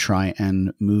going to try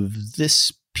and move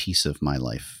this piece of my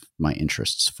life, my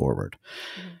interests forward.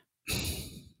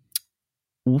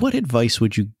 What advice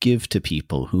would you give to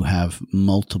people who have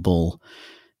multiple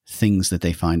things that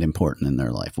they find important in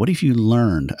their life? What have you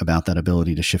learned about that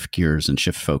ability to shift gears and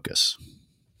shift focus?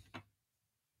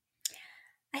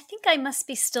 I think I must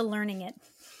be still learning it,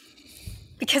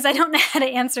 because I don't know how to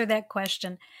answer that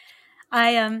question.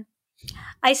 I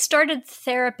started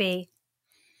therapy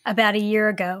about a year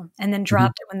ago and then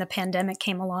dropped it when the pandemic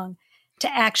came along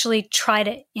to actually try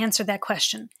to answer that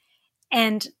question.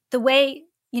 And the way,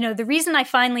 the reason I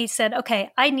finally said, okay,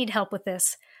 I need help with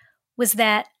this, was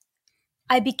that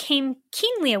I became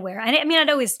keenly aware. I'd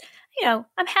always, I'm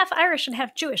half Irish and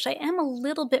half Jewish. I am a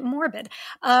little bit morbid.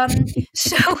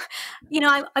 So,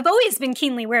 I've always been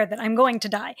keenly aware that I'm going to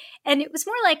die. And it was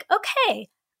more like, okay,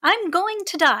 I'm going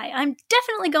to die. I'm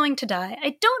definitely going to die.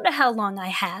 I don't know how long I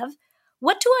have.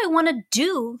 What do I want to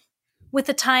do with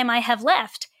the time I have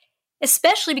left?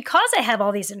 Especially because I have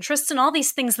all these interests and all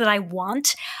these things that I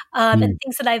want, and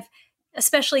things that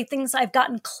especially things I've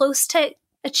gotten close to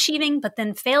achieving, but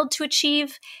then failed to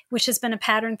achieve, which has been a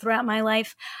pattern throughout my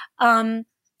life. And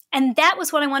that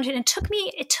was what I wanted. And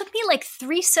it took me like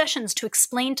 3 sessions to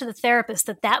explain to the therapist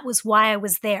that was why I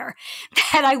was there,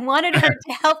 that I wanted her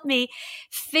to help me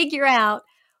figure out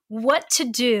what to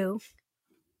do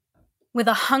with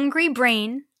a hungry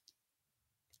brain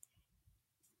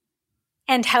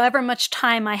and however much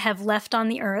time I have left on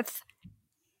the earth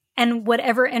and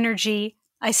whatever energy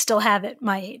I still have at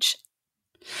my age.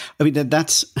 I mean,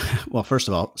 that's, well, first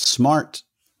of all, smart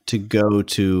to go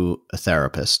to a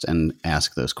therapist and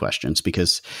ask those questions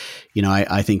because, you know,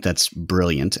 I think that's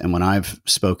brilliant. And when I've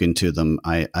spoken to them,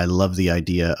 I love the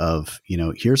idea of, you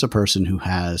know, here's a person who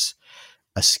has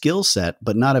a skill set,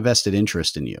 but not a vested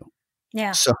interest in you.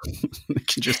 Yeah. So I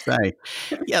can just say,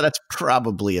 yeah, that's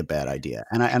probably a bad idea.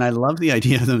 And I love the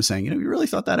idea of them saying, you know, you really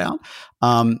thought that out.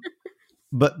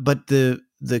 But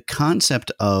the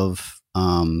concept of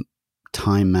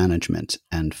time management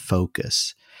and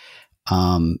focus,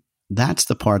 that's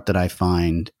the part that I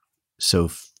find so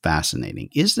fascinating.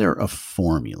 Is there a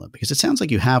formula? Because it sounds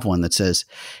like you have one that says,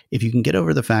 if you can get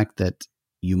over the fact that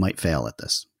you might fail at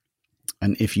this,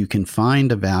 and if you can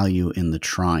find a value in the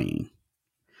trying,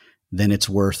 then it's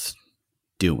worth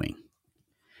doing.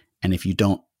 And if you're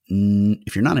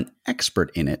not an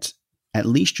expert in it, at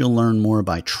least you'll learn more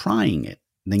by trying it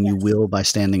than you will by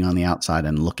standing on the outside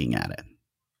and looking at it.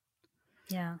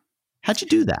 Yeah. How'd you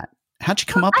do that? How'd you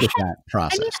come up with that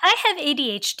process? I mean, I have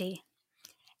ADHD,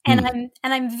 and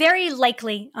I'm very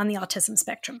likely on the autism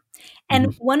spectrum.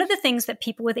 And one of the things that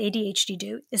people with ADHD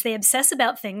do is they obsess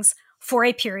about things for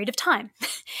a period of time,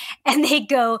 and they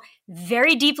go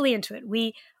very deeply into it.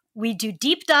 We do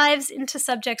deep dives into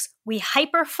subjects, we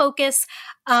hyper focus,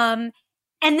 and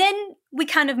then we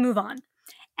kind of move on.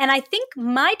 And I think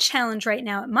my challenge right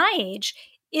now at my age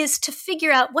is to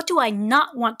figure out, what do I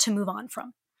not want to move on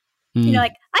from? You know,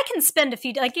 like I can spend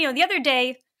the other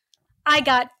day, I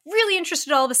got really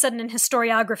interested all of a sudden in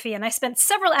historiography, and I spent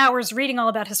several hours reading all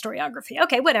about historiography.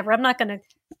 Okay, whatever. I'm not going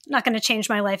to change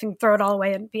my life and throw it all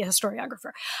away and be a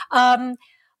historiographer.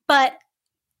 But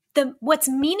what's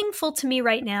meaningful to me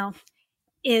right now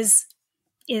is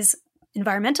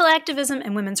environmental activism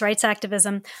and women's rights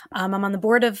activism. I'm on the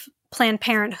board of Planned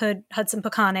Parenthood, Hudson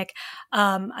Peconic.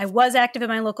 I was active in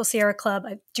my local Sierra Club.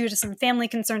 Due to some family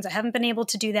concerns, I haven't been able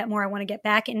to do that more. I want to get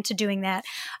back into doing that.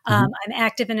 I'm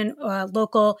active in a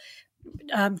local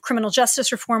criminal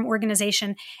justice reform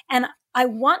organization. And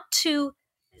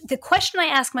the question I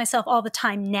ask myself all the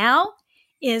time now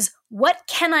is, what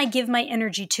can I give my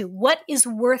energy to? What is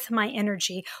worth my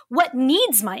energy? What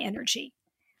needs my energy?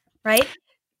 Right?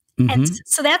 And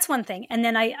so that's one thing. And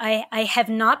then I have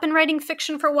not been writing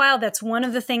fiction for a while. That's one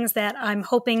of the things that I'm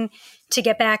hoping to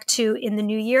get back to in the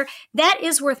new year. That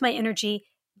is worth my energy.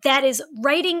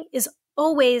 Writing is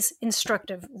always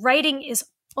instructive. Writing is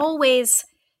always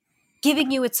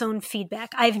giving you its own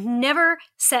feedback. I've never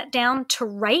sat down to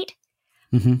write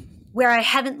where I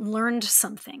haven't learned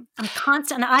something. I'm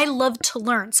constant, and I love to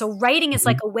learn. So writing is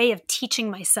like a way of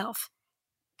teaching myself.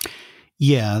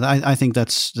 Yeah, I think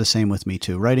that's the same with me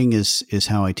too. Writing is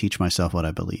how I teach myself what I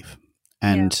believe,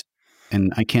 and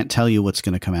I can't tell you what's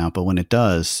going to come out, but when it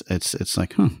does, it's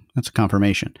like, that's a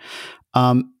confirmation.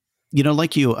 You know,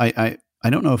 like you, I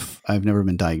don't know if I've never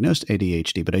been diagnosed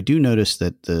ADHD, but I do notice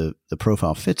that the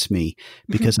profile fits me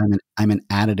because I'm an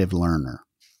additive learner.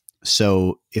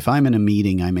 So if I'm in a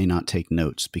meeting, I may not take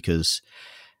notes because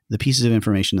the pieces of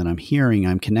information that I'm hearing,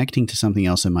 I'm connecting to something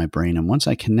else in my brain, and once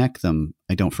I connect them,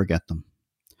 I don't forget them.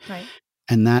 Right.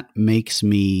 And that makes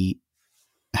me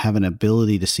have an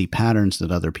ability to see patterns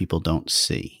that other people don't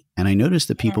see. And I notice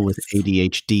that people with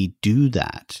ADHD do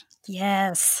that.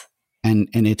 Yes. And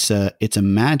it's a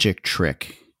magic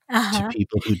trick to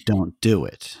people who don't do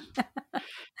it.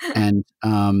 And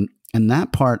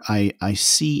that part I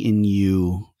see in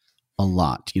you a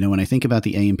lot. You know, when I think about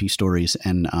the A&P stories,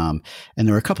 and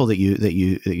there are a couple that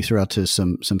you threw out to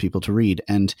some people to read,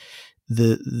 and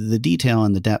the detail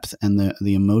and the depth and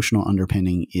the emotional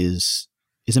underpinning is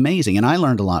amazing. And I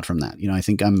learned a lot from that. You know, I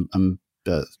think I'm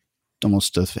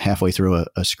almost halfway through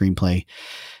a screenplay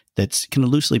that's kind of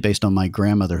loosely based on my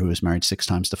grandmother, who was married 6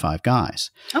 times to 5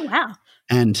 guys. Oh, wow.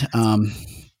 And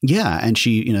and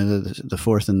she, you know, the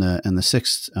fourth and the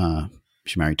sixth,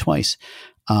 she married twice.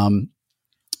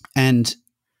 And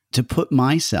to put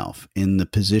myself in the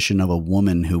position of a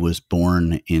woman who was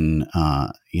born in,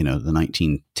 the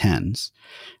 1910s,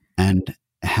 and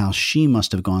how she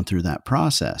must have gone through that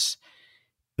process,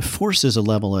 forces a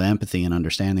level of empathy and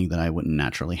understanding that I wouldn't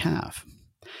naturally have.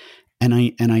 And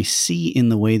I see in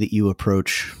the way that you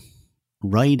approach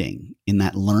writing, in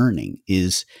that learning,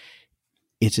 it's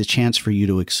a chance for you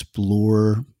to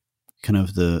explore kind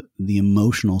of the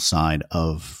emotional side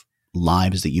of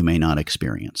lives that you may not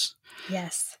experience.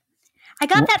 Yes. I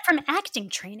got that from acting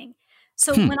training.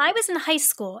 So when I was in high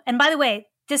school, and by the way,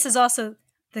 this is also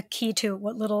the key to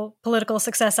what little political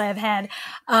success I have had.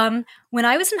 When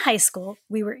I was in high school,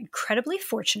 we were incredibly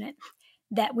fortunate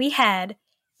that we had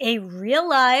a real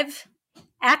live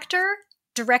actor,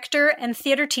 director, and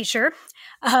theater teacher.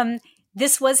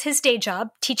 This was his day job.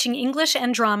 Teaching English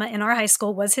and drama in our high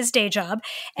school was his day job.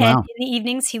 And Wow. in the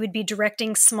evenings, he would be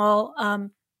directing small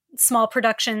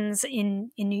productions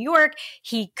in New York.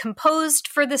 He composed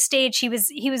for the stage. He was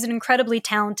an incredibly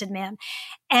talented man.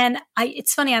 And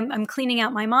it's funny, I'm cleaning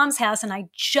out my mom's house, and I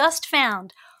just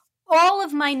found all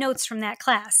of my notes from that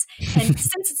class. And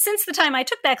since the time I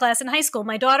took that class in high school,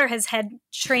 my daughter has had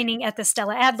training at the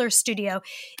Stella Adler studio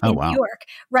in New York.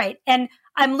 Right. And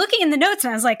I'm looking in the notes,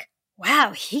 and I was like,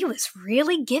 wow, he was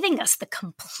really giving us the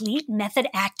complete method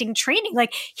acting training.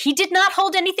 Like, he did not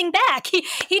hold anything back. He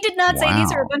did not say,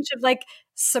 these are a bunch of like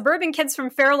suburban kids from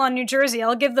Fair Lawn, New Jersey.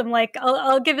 I'll give them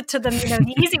I'll give it to them,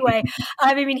 the easy way.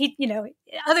 I mean, he,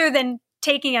 other than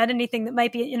taking out anything that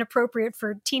might be inappropriate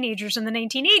for teenagers in the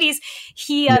 1980s,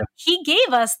 he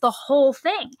gave us the whole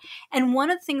thing. And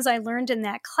one of the things I learned in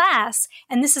that class,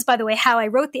 and this is, by the way, how I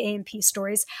wrote the A&P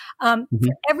stories, for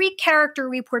every character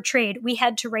we portrayed, we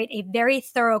had to write a very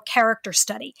thorough character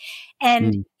study.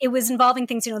 And it was involving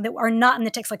things, that are not in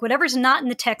the text. Like, whatever's not in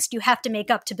the text, you have to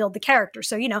make up to build the character.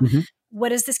 So,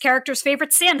 what is this character's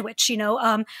favorite sandwich?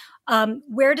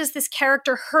 Where does this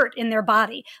character hurt in their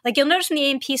body? Like, you'll notice in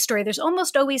the A&P story, there's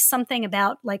almost always something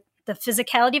about like the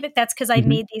physicality of it. That's because I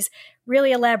made these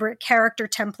really elaborate character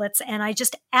templates, and I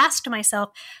just asked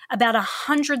myself about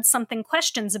 100-something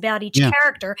questions about each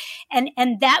character, and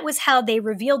that was how they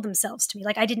revealed themselves to me.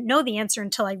 Like, I didn't know the answer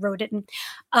until I wrote it,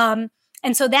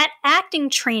 and so that acting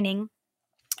training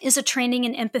is a training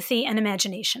in empathy and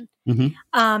imagination,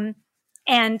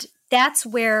 and that's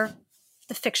where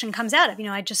the fiction comes out of.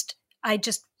 I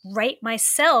just write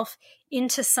myself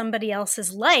into somebody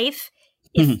else's life,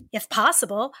 if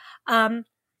possible,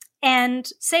 and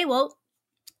say, well,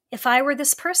 if I were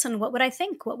this person, what would I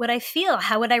think? What would I feel?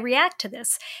 How would I react to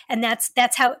this? And that's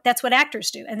what actors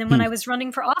do. And then when I was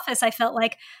running for office, I felt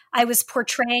like I was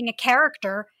portraying a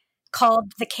character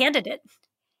called the candidate.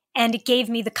 And it gave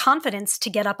me the confidence to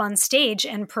get up on stage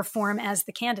and perform as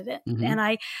the candidate. And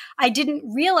I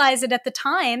didn't realize it at the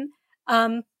time,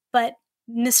 but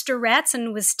Mr.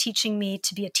 Ratson was teaching me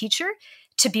to be a teacher,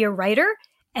 to be a writer,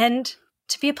 and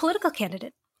to be a political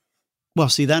candidate. Well,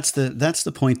 see, that's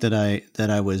the point that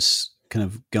I was kind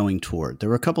of going toward. There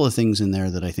were a couple of things in there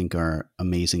that I think are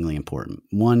amazingly important.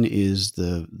 One is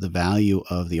the value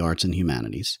of the arts and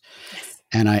humanities. Yes.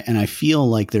 And I feel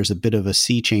like there's a bit of a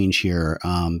sea change here,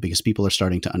 because people are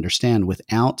starting to understand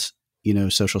without,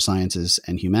 social sciences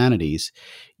and humanities,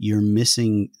 you're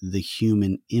missing the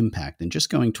human impact. And just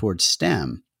going towards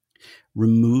STEM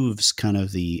removes kind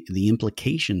of the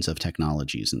implications of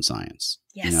technologies in science.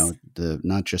 Yes. The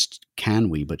not just can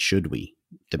we, but should we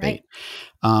debate.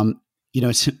 Right.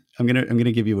 I'm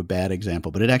gonna give you a bad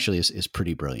example, but it actually is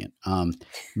pretty brilliant.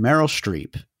 Meryl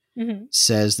Streep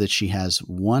says that she has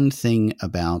one thing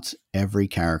about every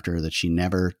character that she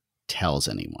never tells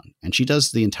anyone. And she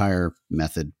does the entire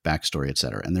method, backstory, et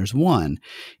cetera. And there's one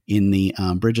in the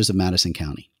Bridges of Madison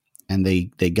County. And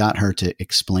they got her to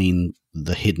explain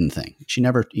the hidden thing. She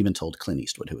never even told Clint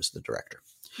Eastwood, who was the director.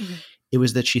 It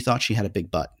was that she thought she had a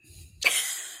big butt.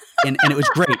 And it was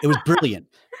great. It was brilliant.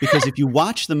 Because if you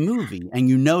watch the movie and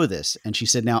this, and she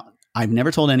said, now, I've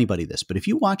never told anybody this, but if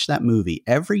you watch that movie,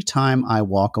 every time I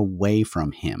walk away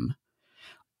from him,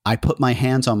 I put my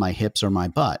hands on my hips or my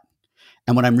butt.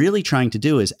 And what I'm really trying to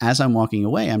do is, as I'm walking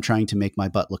away, I'm trying to make my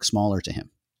butt look smaller to him.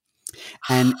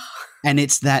 And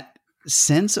it's that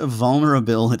sense of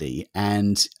vulnerability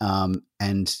and kind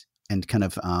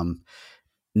of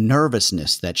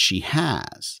nervousness that she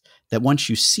has, that once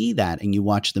you see that and you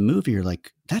watch the movie, you're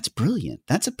like, that's brilliant.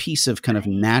 That's a piece of kind of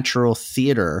natural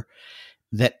theater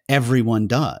that everyone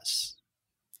does,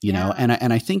 know? And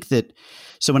I think that,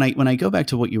 so when I go back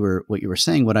to what you were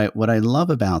saying, what I love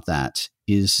about that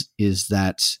is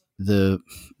that the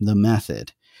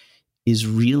method is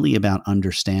really about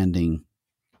understanding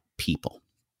people.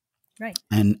 Right.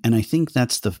 And I think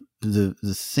that's the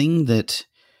thing that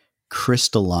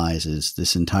crystallizes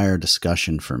this entire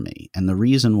discussion for me. And the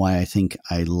reason why I think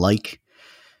I like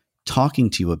talking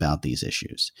to you about these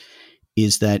issues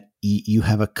is that you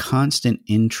have a constant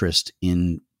interest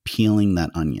in peeling that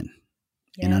onion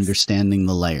and understanding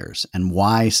the layers and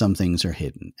why some things are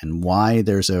hidden and why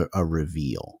there's a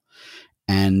reveal.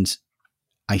 And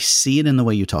I see it in the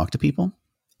way you talk to people,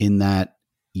 in that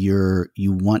you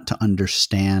want to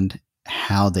understand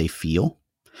how they feel.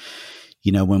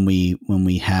 When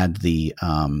we had the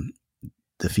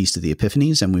Feast of the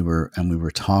Epiphanies and we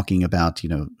were talking about,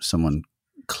 someone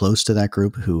close to that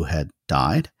group who had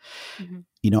died, Mm-hmm.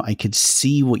 I could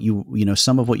see what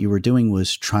some of what you were doing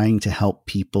was trying to help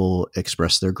people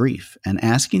express their grief and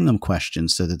asking them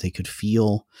questions so that they could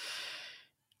feel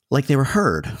like they were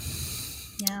heard.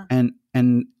 Yeah.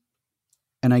 And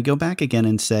I go back again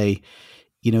and say,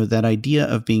 that idea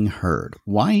of being heard,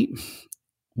 why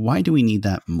do we need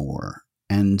that more?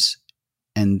 And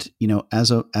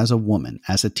as a woman,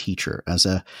 as a teacher, as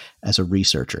a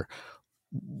researcher,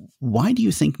 why do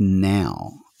you think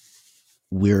now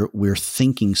we're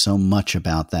thinking so much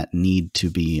about that need to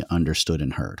be understood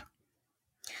and heard?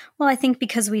 Well, I think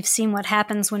because we've seen what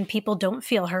happens when people don't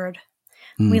feel heard.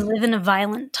 We live in a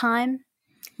violent time.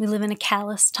 We live in a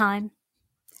callous time.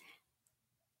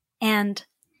 And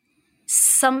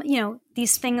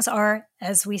these things are,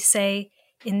 as we say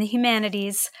in the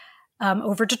humanities,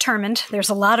 overdetermined. There's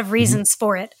a lot of reasons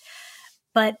for it,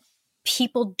 but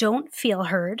people don't feel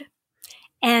heard.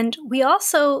 And we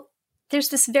also, there's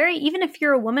this even if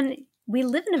you're a woman, we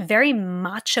live in a very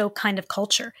macho kind of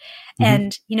culture.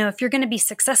 And, if you're going to be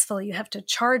successful, you have to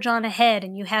charge on ahead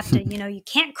and you have to, you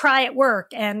can't cry at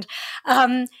work. And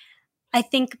I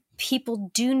think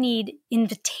people do need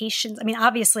invitations. I mean,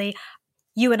 obviously,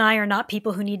 you and I are not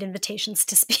people who need invitations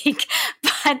to speak,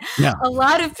 but a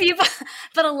lot of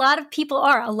people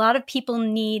are. A lot of people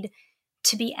need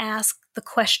to be asked the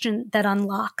question that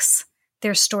unlocks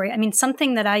their story. I mean,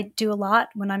 something that I do a lot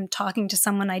when I'm talking to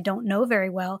someone I don't know very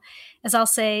well is I'll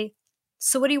say,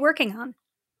 "So what are you working on?"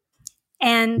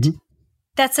 And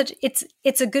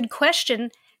it's a good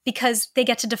question because they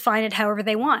get to define it however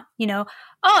they want. "Oh,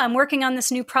 I'm working on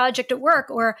this new project at work,"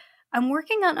 or "I'm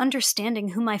working on understanding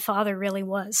who my father really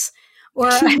was." Or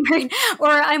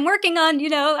I'm working on,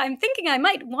 I'm thinking I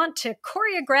might want to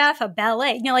choreograph a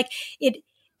ballet,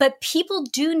 but people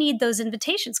do need those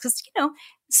invitations because,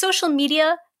 social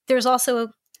media, there's also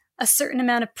a certain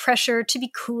amount of pressure to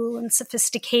be cool and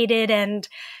sophisticated and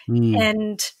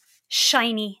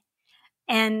shiny.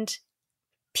 And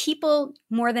people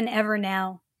more than ever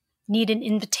now need an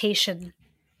invitation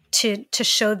to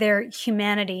show their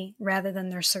humanity rather than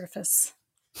their surface.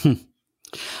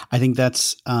 I think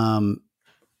that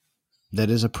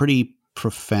is a pretty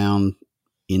profound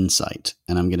insight.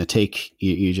 And I'm going to take,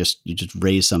 you just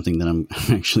raised something that I'm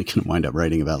actually going to wind up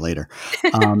writing about later.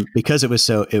 Because it was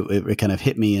it kind of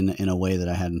hit me in a way that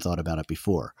I hadn't thought about it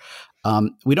before.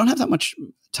 We don't have that much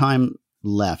time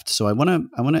left. So I want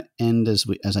to end as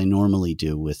I normally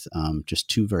do with just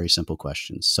two very simple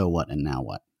questions. So what and now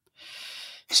what?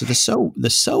 So the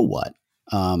so what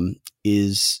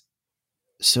is,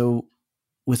 so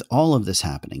with all of this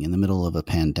happening in the middle of a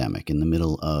pandemic, in the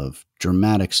middle of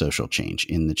dramatic social change,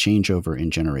 in the changeover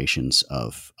in generations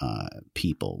of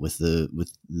people, with the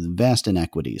vast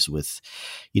inequities, with,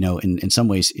 in some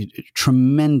ways,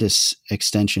 tremendous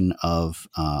extension of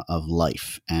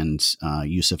life and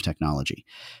use of technology.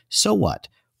 So what?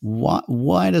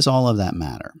 Why does all of that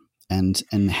matter? And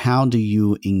how do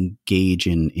you engage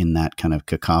in that kind of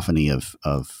cacophony of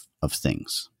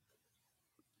things?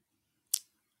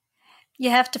 You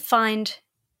have to find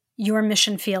your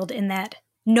mission field in that.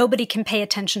 Nobody can pay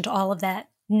attention to all of that.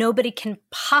 Nobody can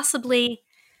possibly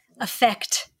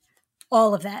affect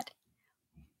all of that.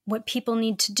 What people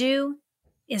need to do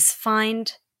is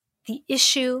find the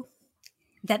issue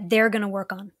that they're going to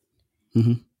work on.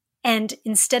 Mm-hmm. And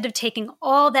instead of taking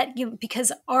all that,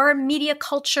 because our media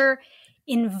culture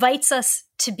invites us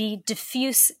to be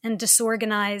diffuse and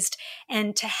disorganized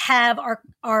and to have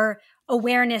our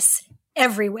awareness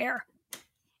everywhere.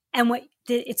 And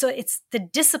it's the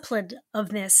discipline of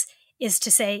this is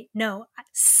to say, no,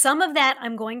 some of that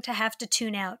I'm going to have to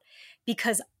tune out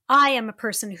because I am a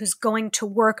person who's going to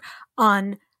work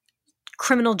on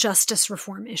criminal justice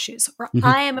reform issues, or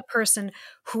I am a person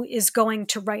who is going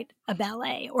to write a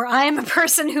ballet, or I am a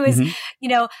person who is,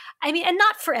 and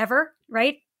not forever,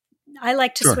 right? I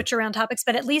like to switch around topics,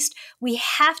 but at least we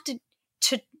have to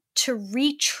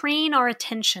retrain our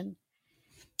attention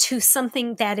to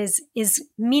something that is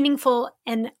meaningful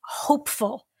and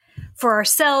hopeful for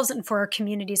ourselves and for our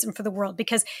communities and for the world,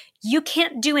 because you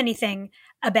can't do anything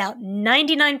about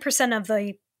 99% of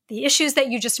the issues that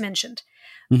you just mentioned,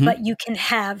 but you can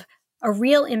have a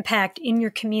real impact in your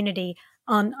community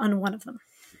on one of them.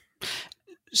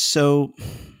 So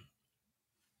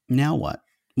now what?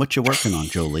 What you working on,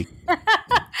 Jolie?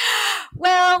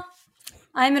 Well,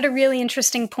 I'm at a really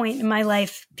interesting point in my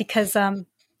life because I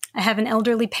have an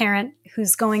elderly parent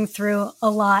who's going through a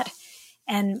lot,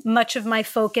 and much of my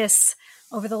focus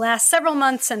over the last several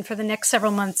months and for the next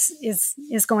several months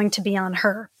is going to be on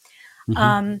her.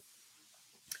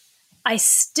 I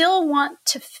still want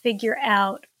to figure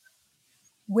out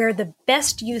where the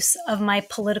best use of my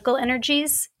political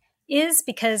energies is,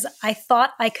 because I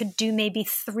thought I could do maybe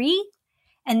 3.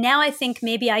 And now I think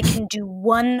maybe I can do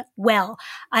 1 well.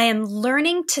 I am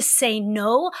learning to say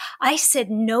no. I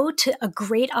said no to a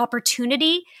great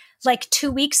opportunity like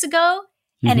 2 weeks ago,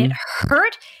 and it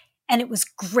hurt, and it was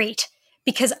great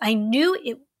because I knew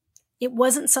it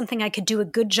wasn't something I could do a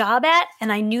good job at,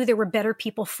 and I knew there were better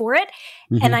people for it.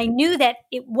 And I knew that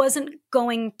it wasn't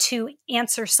going to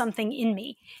answer something in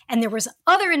me. And there was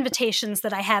other invitations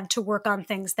that I had to work on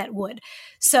things that would.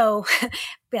 So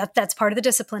that's part of the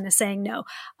discipline, is saying no.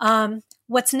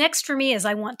 What's next for me is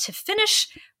I want to finish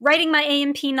writing my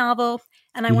A&P novel,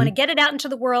 and I want to get it out into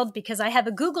the world, because I have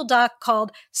a Google Doc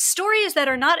called Stories That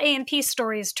Are Not A&P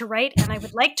Stories to Write, and I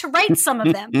would like to write some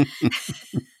of them.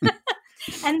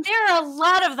 And there are a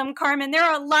lot of them, Carmen. There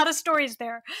are a lot of stories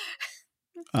there.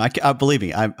 Believe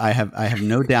me, I have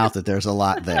no doubt that there's a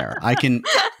lot there. I can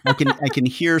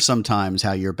hear sometimes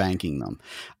how you're banking them,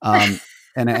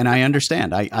 and I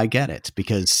understand. I get it,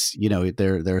 because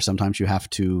there are sometimes you have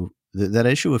to that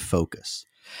issue of focus.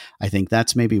 I think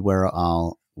that's maybe where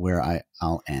I'll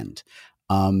end.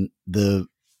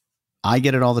 I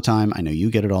get it all the time. I know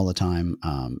you get it all the time.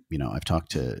 I've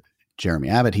talked to Jeremy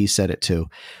Abbott. He said it too.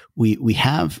 We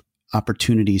have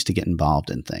opportunities to get involved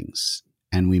in things,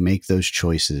 and we make those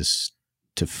choices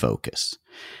to focus.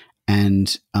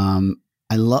 And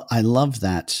I love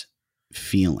that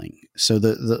feeling. So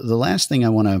the last thing I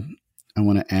want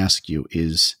to ask you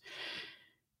is,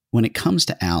 when it comes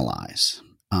to allies,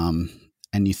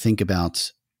 and you think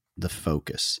about the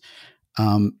focus,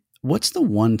 what's the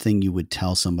one thing you would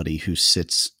tell somebody who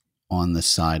sits on the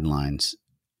sidelines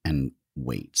and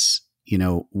waits?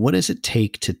 What does it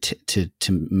take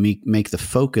to make the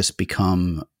focus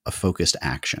become a focused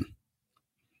action?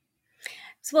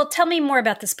 So, well, tell me more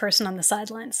about this person on the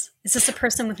sidelines. Is this a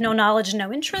person with no knowledge,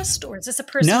 no interest, or is this a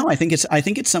person? No, I think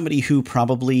it's somebody who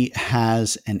probably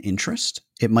has an interest.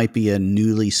 It might be a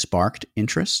newly sparked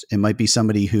interest. It might be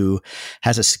somebody who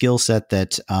has a skill set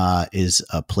that is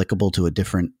applicable to a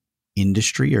different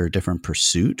industry or a different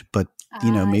pursuit. But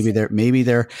maybe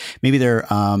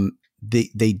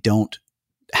they don't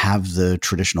have the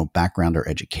traditional background or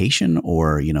education,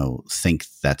 or think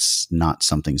that's not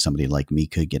something somebody like me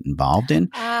could get involved in.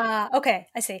 Okay,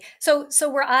 I see. So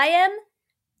where I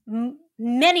am,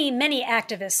 many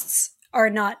activists are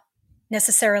not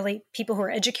necessarily people who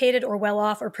are educated or well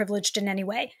off or privileged in any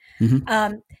way.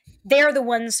 They're the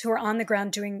ones who are on the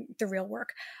ground doing the real work.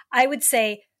 I would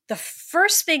say the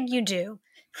first thing you do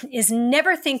is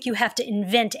never think you have to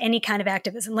invent any kind of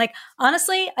activism. Like,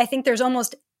 honestly, I think there's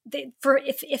almost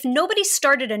if nobody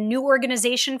started a new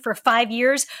organization for 5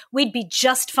 years, we'd be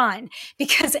just fine,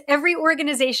 because every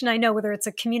organization I know, whether it's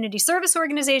a community service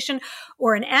organization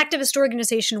or an activist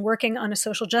organization working on a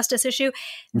social justice issue,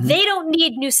 they don't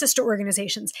need new sister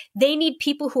organizations. They need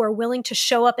people who are willing to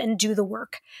show up and do the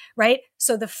work, right?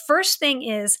 So the first thing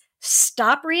is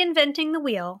stop reinventing the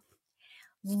wheel.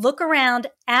 Look around,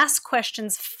 ask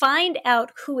questions, find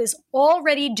out who is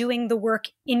already doing the work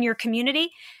in your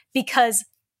community, because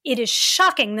it is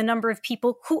shocking the number of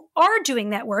people who are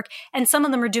doing that work. And some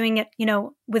of them are doing it,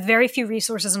 with very few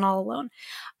resources and all alone.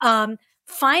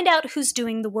 Find out who's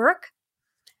doing the work.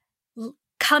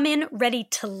 Come in ready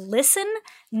to listen,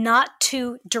 not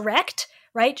to direct,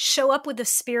 right? Show up with the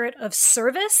spirit of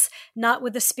service, not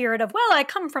with the spirit of, well, I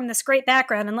come from this great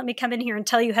background and let me come in here and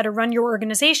tell you how to run your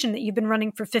organization that you've been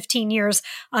running for 15 years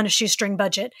on a shoestring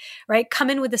budget, right? Come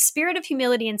in with the spirit of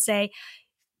humility and say,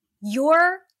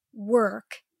 your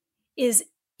work is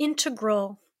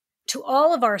integral to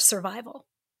all of our survival.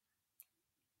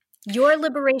 Your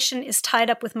liberation is tied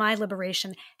up with my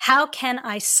liberation. How can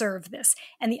I serve this?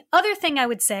 And the other thing I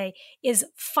would say is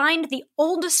find the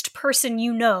oldest person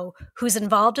you know who's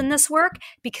involved in this work,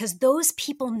 because those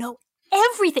people know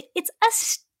everything. It's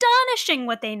astonishing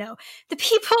what they know. The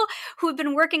people who have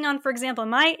been working on, for example, in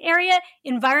my area,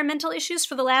 environmental issues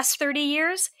for the last 30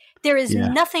 years, there is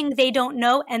nothing they don't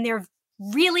know, and they're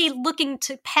really looking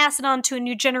to pass it on to a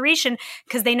new generation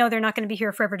because they know they're not going to be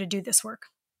here forever to do this work.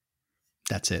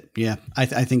 That's it. Yeah. I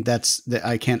think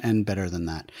I can't end better than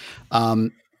that.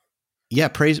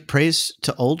 Praise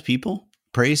to old people,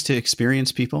 praise to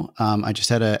experienced people. I just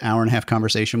had an hour and a half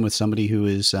conversation with somebody who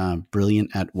is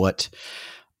brilliant at what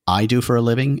I do for a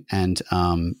living. And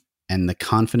the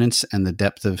confidence and the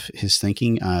depth of his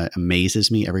thinking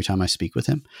amazes me every time I speak with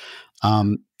him.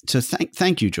 So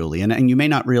thank you, Julie. And you may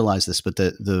not realize this, but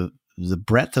the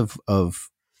breadth of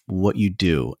what you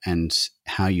do and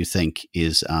how you think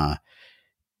is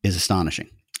astonishing.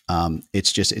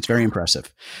 It's very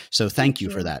impressive. So thank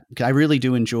you for that. I really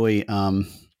do enjoy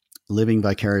living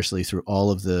vicariously through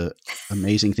all of the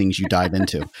amazing things you dive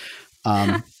into.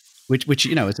 Which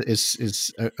you know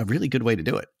is a really good way to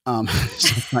do it.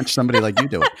 So much somebody like you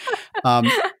do it.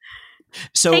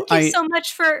 So thank you so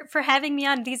much for having me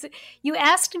on. You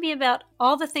asked me about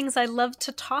all the things I love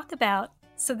to talk about.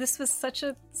 So this was such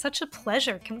a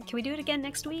pleasure. Can we do it again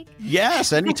next week?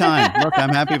 Yes, anytime. Look, I'm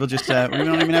happy. We'll just we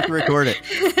don't even have to record it.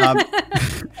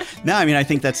 No, I mean, I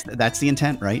think that's the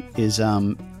intent, right? Is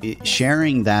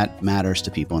sharing that matters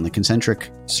to people, and the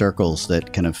concentric circles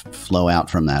that kind of flow out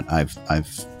from that.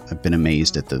 I've been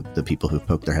amazed at the people who've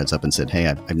poked their heads up and said, "Hey,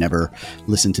 I've never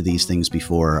listened to these things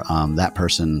before." That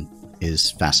person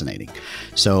is fascinating.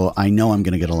 So I know I'm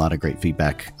going to get a lot of great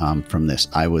feedback from this.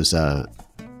 I was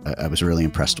really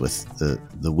impressed with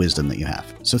the wisdom that you have.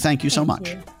 So thank you so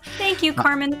much. Thank you,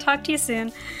 Carmen. Talk to you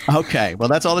soon. Okay. Well,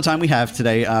 that's all the time we have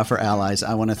today for Allies.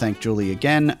 I want to thank Julie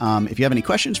again. If you have any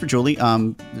questions for Julie,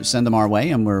 send them our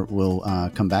way and we'll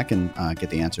come back and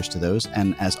get the answers to those.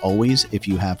 And as always, if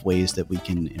you have ways that we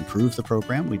can improve the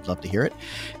program, we'd love to hear it.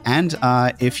 And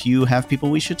if you have people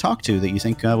we should talk to that you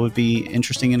think would be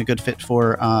interesting and a good fit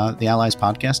for the Allies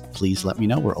podcast, please let me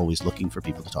know. We're always looking for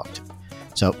people to talk to.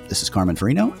 So this is Carmen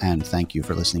Farino, and thank you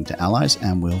for listening to Allies,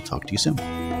 and we'll talk to you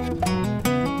soon.